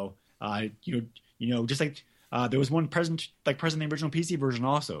 So just like there was one present in the original PC version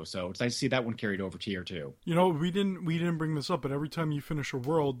also. So it's nice to see that one carried over to here too. We didn't bring this up, but every time you finish a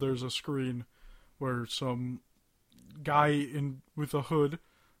world, there's a screen where some guy with a hood.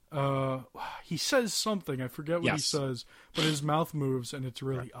 He says something. I forget what he says, but his mouth moves, and it's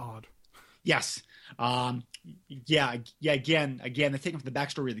really odd. Yes. Again, they're taking from the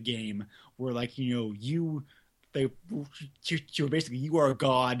backstory of the game, where you are a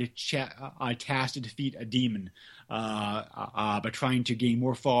god tasked to defeat a demon, by trying to gain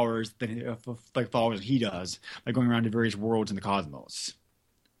more followers than he does by going around to various worlds in the cosmos.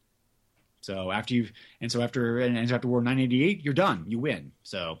 So after World 988, you're done. You win.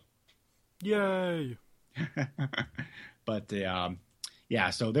 So, yay! But so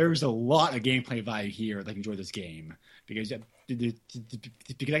there's a lot of gameplay value here. Like enjoy this game because I can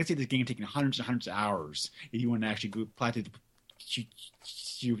see this game taking hundreds and hundreds of hours if you want to actually plow through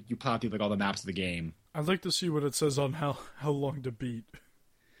you plow through all the maps of the game. I'd like to see what it says on how long to beat.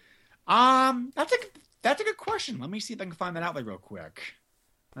 That's a good question. Let me see if I can find that out real quick.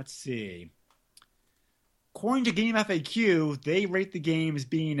 Let's see. According to Game FAQ, they rate the game as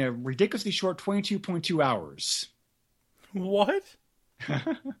being a ridiculously short 22.2 hours. What?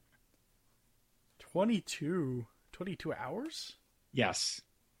 22 hours? Yes.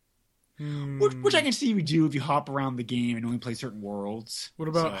 Which I can see you do if you hop around the game and only play certain worlds. What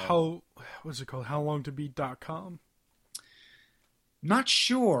about what's it called? HowLongToBeat.com? Not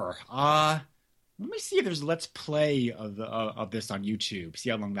sure. Let me see if there's a Let's Play of this on YouTube. See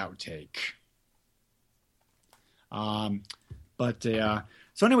how long that would take. So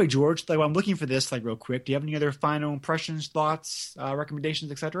anyway, George, I'm looking for this real quick. Do you have any other final impressions, thoughts,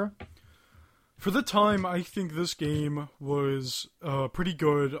 recommendations, etc.? For the time, I think this game was pretty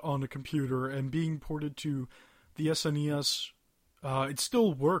good on a computer, and being ported to the SNES, it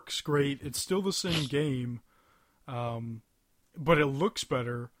still works great. It's still the same game, but it looks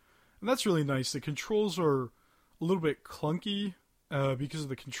better, and that's really nice. The controls are a little bit clunky because of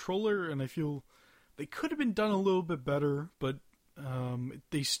the controller, and I feel they could have been done a little bit better, but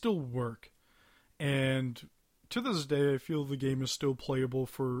they still work. And to this day, I feel the game is still playable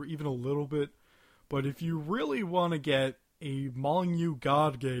for even a little bit. But if you really want to get a Molyneux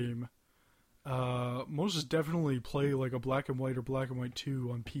God game, most definitely play a Black and White or Black and White 2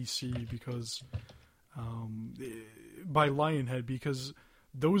 on PC because by Lionhead, because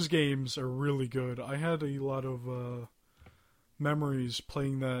those games are really good. I had a lot of memories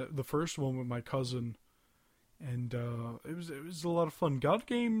playing the first one with my cousin, and it was a lot of fun. God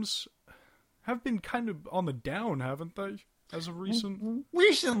games have been kind of on the down, haven't they? As of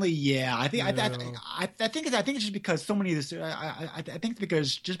recently, yeah. I think it's just because so many of this. I think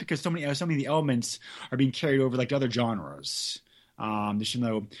because so many of the elements are being carried over to other genres.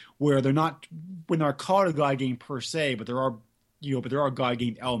 Where they're not called a God game per se, but there are God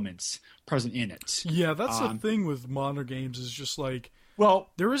game elements present in it. Yeah, that's the thing with modern games is just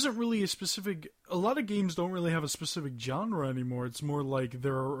there isn't really a lot of games don't really have a specific genre anymore. It's more like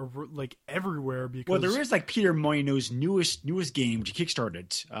they're everywhere because... Well, there is Peter Molyneux's newest game, which he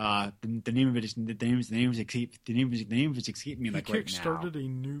kickstarted. The name of it is escaping me right now. He kickstarted a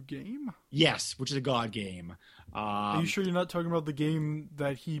new game? Yes, which is a God game. Are you sure you're not talking about the game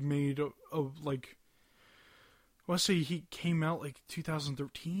that he made let's say he came out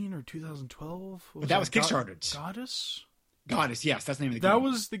 2013 or 2012? That was kickstarted. Goddess, yes, that's the name of the game. That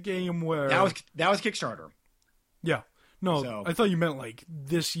was the game where... That was Kickstarter. Yeah. No, I thought you meant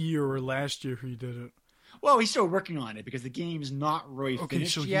this year or last year he did it. Well, he's still working on it because the game's not really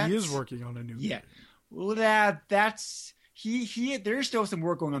finished yet. He is working on a new game. Well, that's... There's still some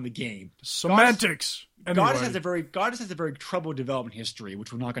work going on the game. Semantics! Goddess has a very troubled development history,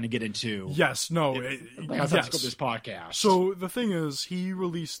 which we're not going to get into. Yes, no. Outside the scope of this podcast. So, the thing is, he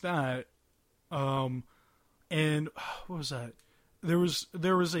released that... And what was that? There was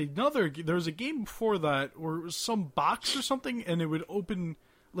a game before that where it was some box or something, and it would open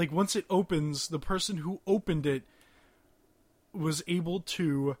once it opens, the person who opened it was able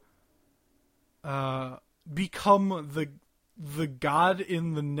to become the god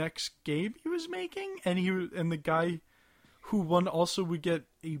in the next game he was making, and the guy who won also would get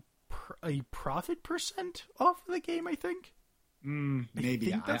a profit percent off of the game. I think. Maybe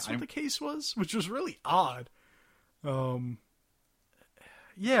I think that's what the case was, which was really odd.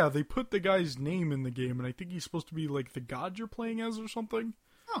 Yeah, they put the guy's name in the game, and I think he's supposed to be the god you're playing as or something.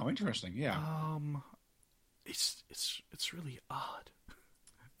 Oh, interesting. Yeah. It's really odd.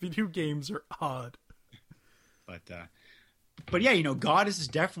 Video games are odd. But yeah, Goddess is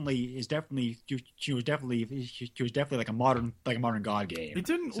definitely she was definitely like a modern God game. It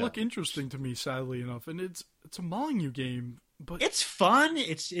didn't look interesting to me, sadly enough, and it's a Molyneux game, but it's fun.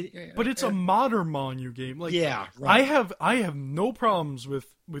 But it's a modern Molyneux game. Like, yeah, right. I have no problems with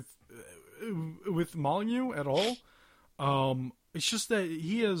Molyneux at all. It's just that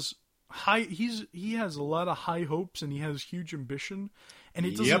he has a lot of high hopes and he has huge ambition, and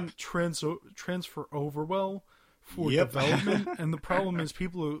it doesn't transfer over well for development. And the problem is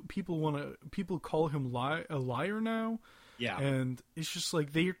people call him a liar now. Yeah. And it's just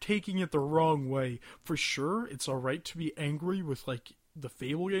like they're taking it the wrong way. For sure, it's all right to be angry with like the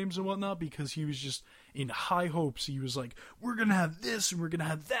Fable games and whatnot, because he was just in high hopes. He was like, we're going to have this and we're going to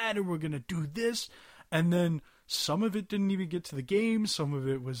have that and we're going to do this. And then some of it didn't even get to the game. Some of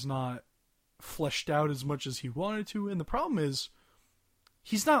it was not fleshed out as much as he wanted to. And the problem is,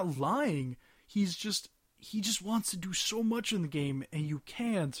 he's not lying. He just wants to do so much in the game and you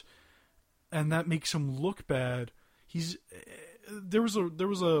can't. And that makes him look bad. There was a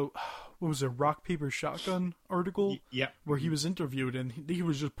what was it, Rock Paper Shotgun article where he was interviewed and he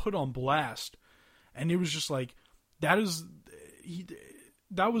was just put on blast, and it was just like that was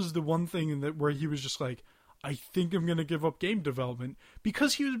the one thing where he was just like, I think I'm going to give up game development,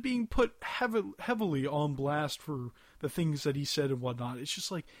 because he was being put heavily on blast for the things that he said and whatnot. It's just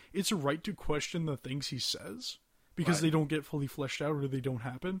like, it's a right to question the things he says because they don't get fully fleshed out or they don't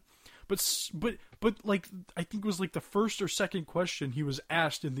happen. But like, I think it was like the first or second question he was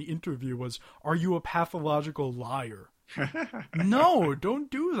asked in the interview was, are you a pathological liar? No,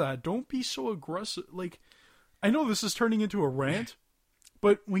 don't do that. Don't be so aggressive. Like, I know this is turning into a rant,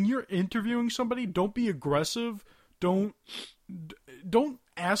 but when you're interviewing somebody, don't be aggressive. Don't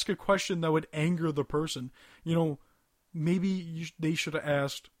ask a question that would anger the person. Maybe they should have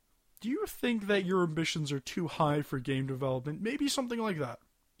asked, do you think that your ambitions are too high for game development? Maybe something like that.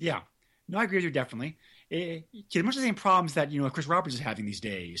 Yeah. No, I agree with you, definitely. Much of the same problems that, Chris Roberts is having these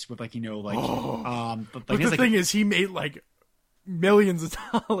days with, like, but the thing is, he made, like, millions of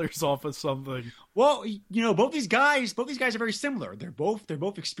dollars off of something. Well, both these guys are very similar. They're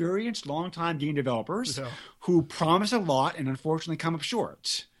both experienced, long-time game developers who promise a lot and unfortunately come up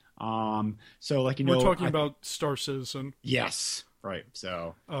short. So, like, we're talking about Star Citizen. Yes. Right.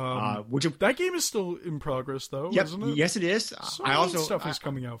 So, that game is still in progress, though, isn't it? Yes, it is. Stuff is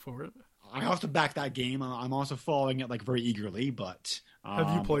coming out for it. I also back that game. I'm also following it like very eagerly. But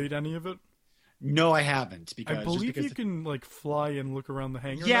have you played any of it? No, I haven't. Because I believe you can like fly and look around the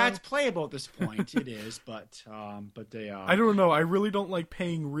hangar. Yeah, now. It's playable at this point. It is, but they. I don't know. I really don't like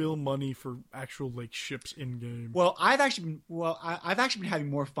paying real money for actual like ships in game. Well, I've actually been having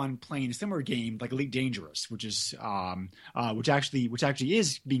more fun playing a similar game like Elite Dangerous, which is which actually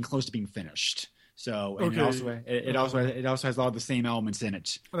is being close to being finished. So, and it also has a lot of the same elements in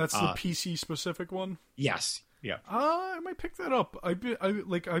it. That's the PC specific one. Yes. Yeah. I might pick that up. I've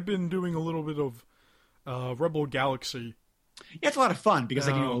been doing a little bit of Rebel Galaxy. Yeah, it's a lot of fun because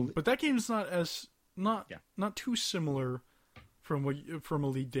but that game's not too similar from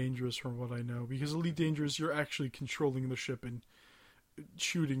Elite Dangerous, from what I know, because Elite Dangerous you're actually controlling the ship and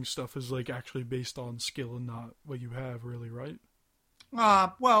shooting stuff is like actually based on skill and not what you have, really, right?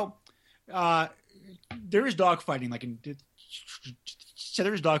 There is dogfighting like in. So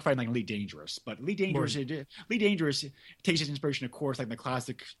there is dogfighting like Elite Dangerous, but Elite Dangerous takes its inspiration, of course, like the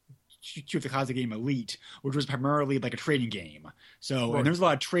classic game Elite, which was primarily like a trading game. So and there's a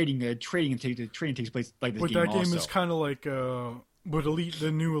lot of trading. Trading takes place like this. But game that game also. is kind of like. But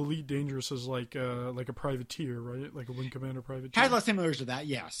the new Elite Dangerous is like a privateer, right? Like a Wing Commander privateer. Has a lot of similarities to that,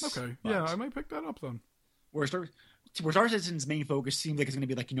 yes. Okay, yeah, I might pick that up then. Where Star Citizen's main focus seems like it's going to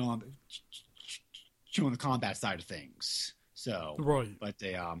be like on the combat side of things. So right, but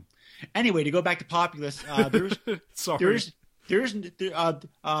they anyway, to go back to Populous, there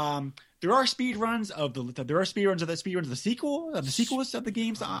are speed runs of the sequels of the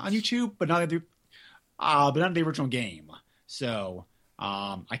games on YouTube, but not the original game. So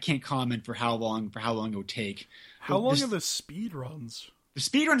I can't comment for how long it would take. How long are the speed runs? The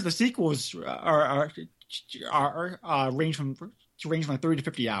speed runs of the sequels are range from 30 to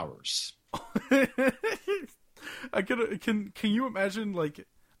 50 hours. Can you imagine, like,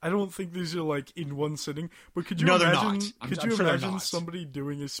 I don't think these are like in one sitting, but could you no, imagine they're not. Imagine somebody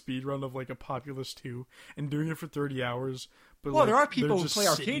doing a speed run of like a Populous 2 and doing it for 30 hours? But there are people who play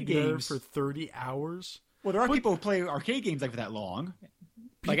arcade games for 30 hours. Well, there are people who play arcade games like for that long.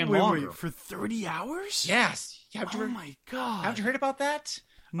 Wait, for 30 hours? Yes. Oh my god! Haven't you heard about that?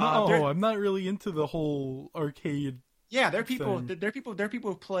 No, I'm not really into the whole arcade. Yeah, there are people. thing. There are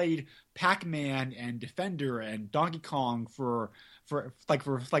people who've played Pac-Man and Defender and Donkey Kong for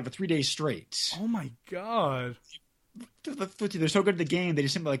 3 days straight. Oh my god! They're so good at the game, they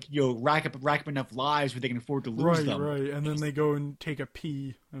just simply rack up enough lives where they can afford to lose them. Right, and then they go and take a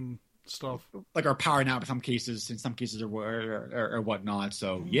pee and stuff. Like are powering out in some cases, or whatnot.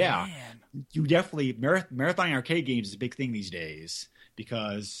 So yeah, you definitely marathoning arcade games is a big thing these days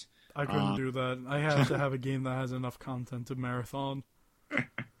because I couldn't do that. I have to have a game that has enough content to marathon.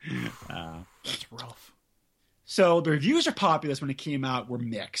 That's rough. So the reviews of Populous when it came out were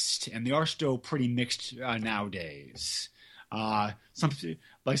mixed, and they are still pretty mixed nowadays. Some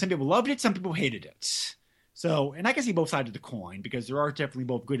people loved it, some people hated it. So, and I can see both sides of the coin because there are definitely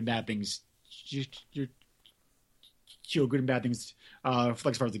both good and bad things. Good and bad things as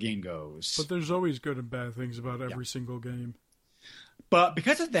far as the game goes. But there's always good and bad things about every single game. But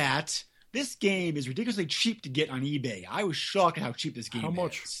because of that, this game is ridiculously cheap to get on eBay. I was shocked at how cheap this game is. How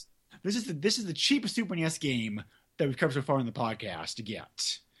much? This is the cheapest Super NES game that we've covered so far in the podcast to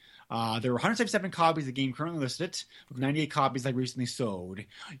get. There were 177 copies of the game currently listed, with 98 copies that recently sold.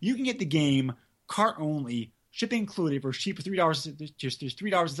 You can get the game cart only, shipping included, for as cheap as $3. Just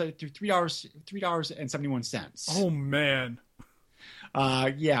 $3.71. Oh man!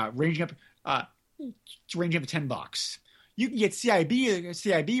 Ranging up to $10. You can get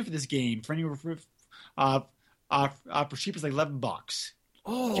CIB for this game for anywhere for cheap as like $11.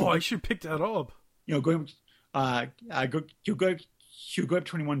 Oh, I should pick that up. Go up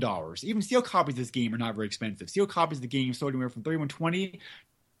 $21. Even steel copies of this game are not very expensive. Steel copies of the game sold anywhere from $31.20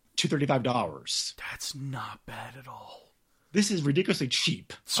 to $35. That's not bad at all. This is ridiculously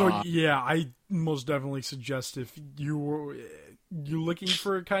cheap. So I most definitely suggest if you're looking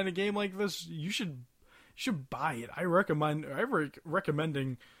for a kind of game like this, you should buy it. I recommend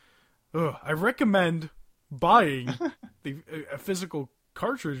buying a physical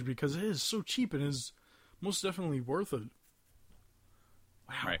cartridge because it is so cheap and is most definitely worth it.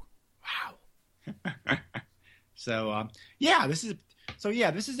 Wow. Right. Wow. This is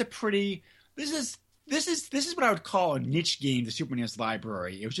what I would call a niche game, the Super NES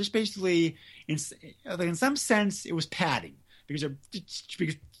library. It was just basically, in some sense, it was padding because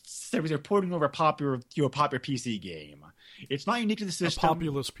they're porting over a popular PC game. It's not unique to the system. A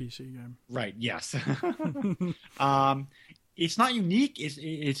Populous PC game. Right. Yes. It's not unique.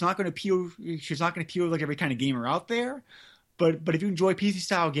 It's not going to appeal. It's not going to appeal like every kind of gamer out there. But if you enjoy PC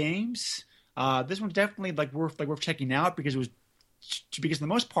style games, this one's definitely worth checking out because for the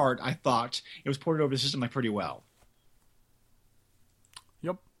most part I thought it was ported over the system pretty well.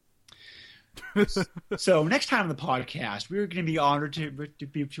 Yep. So next time on the podcast, we're going to be honored to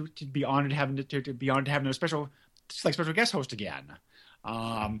be honored having a special guest host again.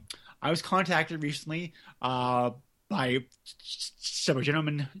 I was contacted recently by a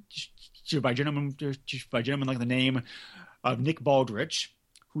gentleman like the name of Nick Baldrich,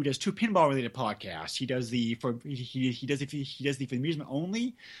 who does two pinball related podcasts. He does the for amusement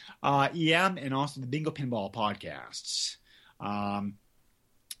only EM and also the Bingo Pinball podcasts.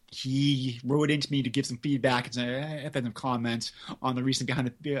 He wrote into me to give some feedback and some comments on the recent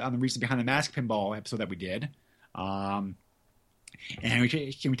Behind the Mask pinball episode that we did. And we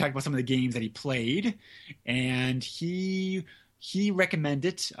talked about some of the games that he played, and he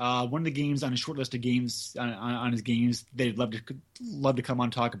recommended one of the games on his short list of games on his games that he'd love to come on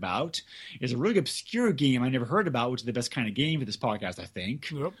and talk about is a really obscure game I never heard about, which is the best kind of game for this podcast, I think.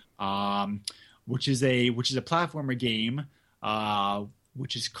 Yep. Which is a platformer game,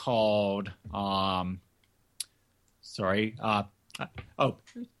 which is called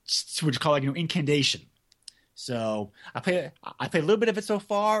which is called Incantation. So I played a little bit of it so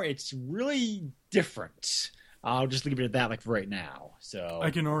far. It's really different. I'll just leave it at that for right now. So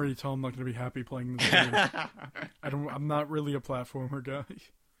I can already tell I'm not going to be happy playing this game. I'm not really a platformer guy.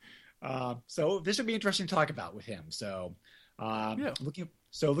 So this would be interesting to talk about with him. So looking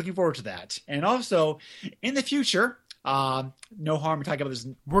forward to that. And also in the future, no harm in talking about this.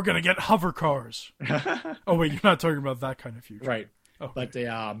 We're going to get hover cars. Oh wait, you're not talking about that kind of future, right? Okay. But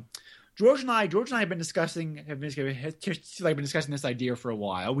George and I have been discussing this idea for a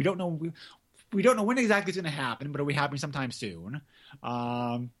while. We don't know when exactly it's going to happen, but it'll be happening sometime soon. We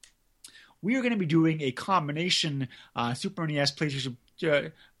are going to be doing a combination Super NES PlayStation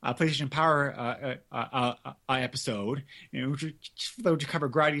Power episode, which will cover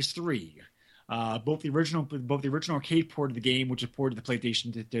Gradius 3. Both the original arcade port of the game, which is ported to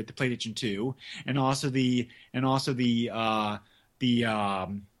the PlayStation 2, and also the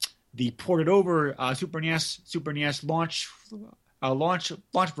ported over Super NES launch launch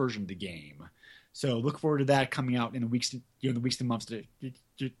version of the game. So look forward to that coming out in the weeks and months to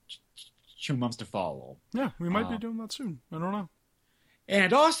follow. Yeah, we might be doing that soon. I don't know.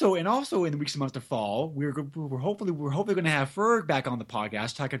 And also in the weeks and months to fall, we're hopefully going to have Ferg back on the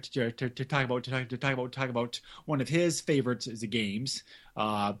podcast to talk about one of his favorites as the games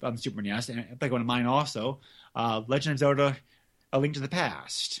on Super NES, and like one of mine also, Legend of Zelda: A Link to the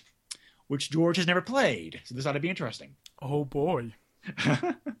Past, which George has never played. So this ought to be interesting. Oh boy.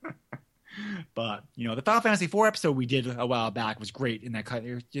 But the Final Fantasy IV episode we did a while back was great in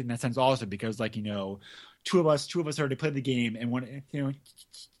that sense also, because two of us already played the game, and one of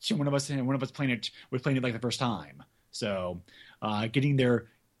us playing it like the first time. So getting a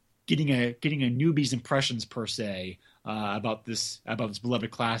newbie's impressions per se about this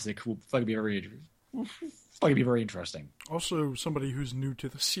beloved classic will be very interesting. Also, somebody who's new to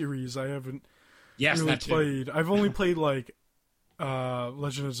the series, I haven't really played. I've only played like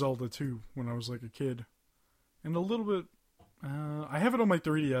Legend of Zelda 2 when I was like a kid, and a little bit. I have it on my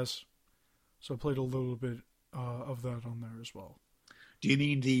 3DS, so I played a little bit of that on there as well. Do you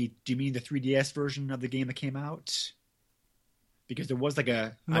mean the 3DS version of the game that came out? Because there was like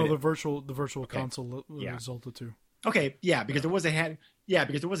the virtual console Zelda 2. Okay, yeah, because there was a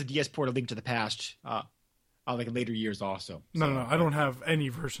DS port of Link to the Past, like in later years also. So, no, I don't have any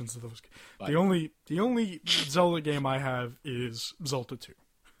versions of those. But the only Zelda game I have is Zelda 2.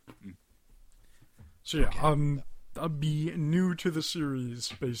 So yeah, okay. I'll be new to the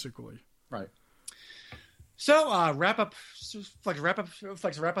series basically. Right. So wrap up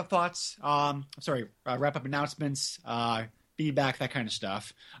thoughts. Wrap up announcements. Feedback, that kind of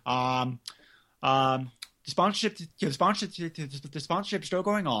stuff. The sponsorship still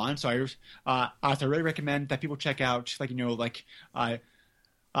going on. So I really recommend that people check out check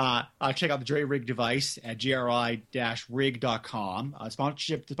out the Jerry Rig device at gri-rig.com. The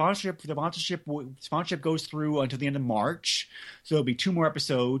sponsorship goes through until the end of March. So there'll be 2 more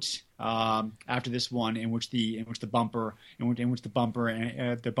episodes after this one in which the bumper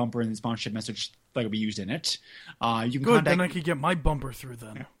and the sponsorship message will be used in it. You can Good, then I could get my bumper through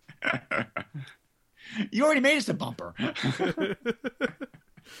then. You already made us a bumper.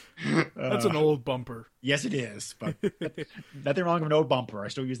 That's an old bumper. Yes, it is. But nothing wrong with an old bumper. I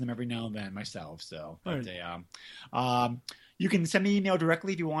still use them every now and then myself. So, but, you can send me an email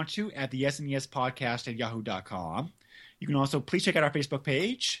directly if you want to at the SNES podcast at yahoo.com. You can also please check out our Facebook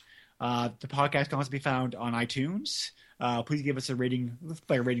page. The podcast can also be found on iTunes. Please give us a rating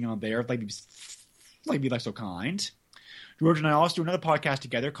on there. If you'd be so kind. George and I also do another podcast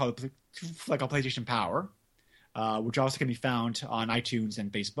together called PlayStation Power, which also can be found on iTunes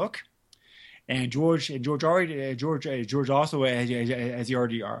and Facebook. And George also, as he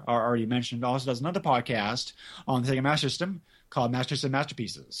already mentioned, also does another podcast on the Sega Master System called Master System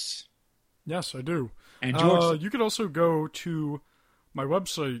Masterpieces. Yes, I do. And George, you could also go to my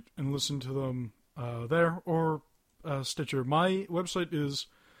website and listen to them there, or Stitcher. My website is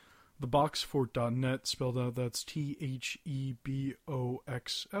theboxfort.net, spelled out. That's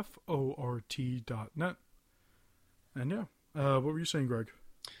THEBOXFORT.net. And yeah, what were you saying, Greg?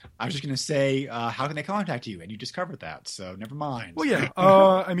 I was just going to say, how can they contact you? And you just covered that, so never mind. Well, yeah.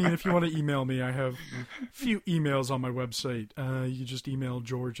 I mean, if you want to email me, I have a few emails on my website. You just email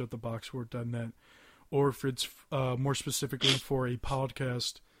George at theboxfort.net. Or if it's more specifically for a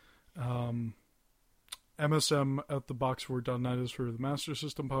podcast, MSM at theboxfort.net is for the Master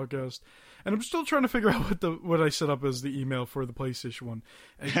System podcast. And I'm still trying to figure out what I set up as the email for the PlayStation one.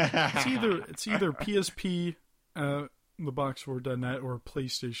 It's either PSP theboxfort.net or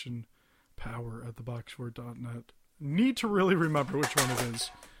PlayStation Power at theboxfort.net. Need to really remember which one it is.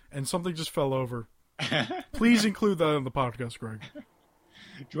 And something just fell over. Please include that in the podcast, Greg.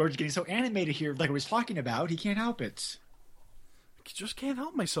 George getting so animated here, like I was talking about, he can't help it. I just can't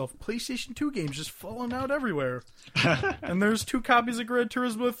help myself. PlayStation 2 games just falling out everywhere. And there's 2 copies of Gran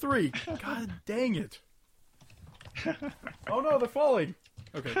Turismo 3. God dang it. Oh no, they're falling.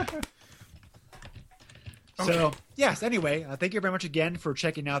 Okay. So, yes, anyway, thank you very much again for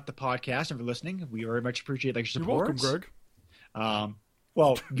checking out the podcast and for listening. We very much appreciate your support. You're welcome, Greg.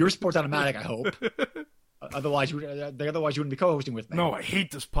 Well, your support's automatic, I hope. Otherwise, you wouldn't be co-hosting with me. No, I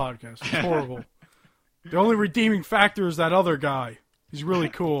hate this podcast. It's horrible. The only redeeming factor is that other guy. He's really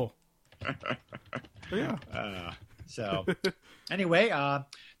cool. But yeah. Anyway,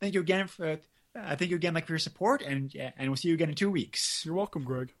 thank you again for your support, and we'll see you again in 2 weeks. You're welcome,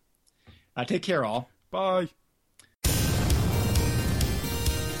 Greg. Take care, all. Bye.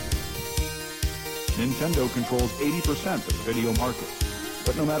 Nintendo controls 80% of the video market.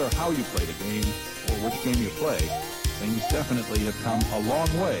 But no matter how you play the game, or which game you play, things definitely have come a long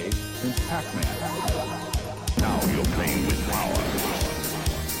way since Pac-Man. Now you're playing with power.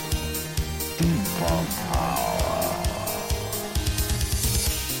 Super power.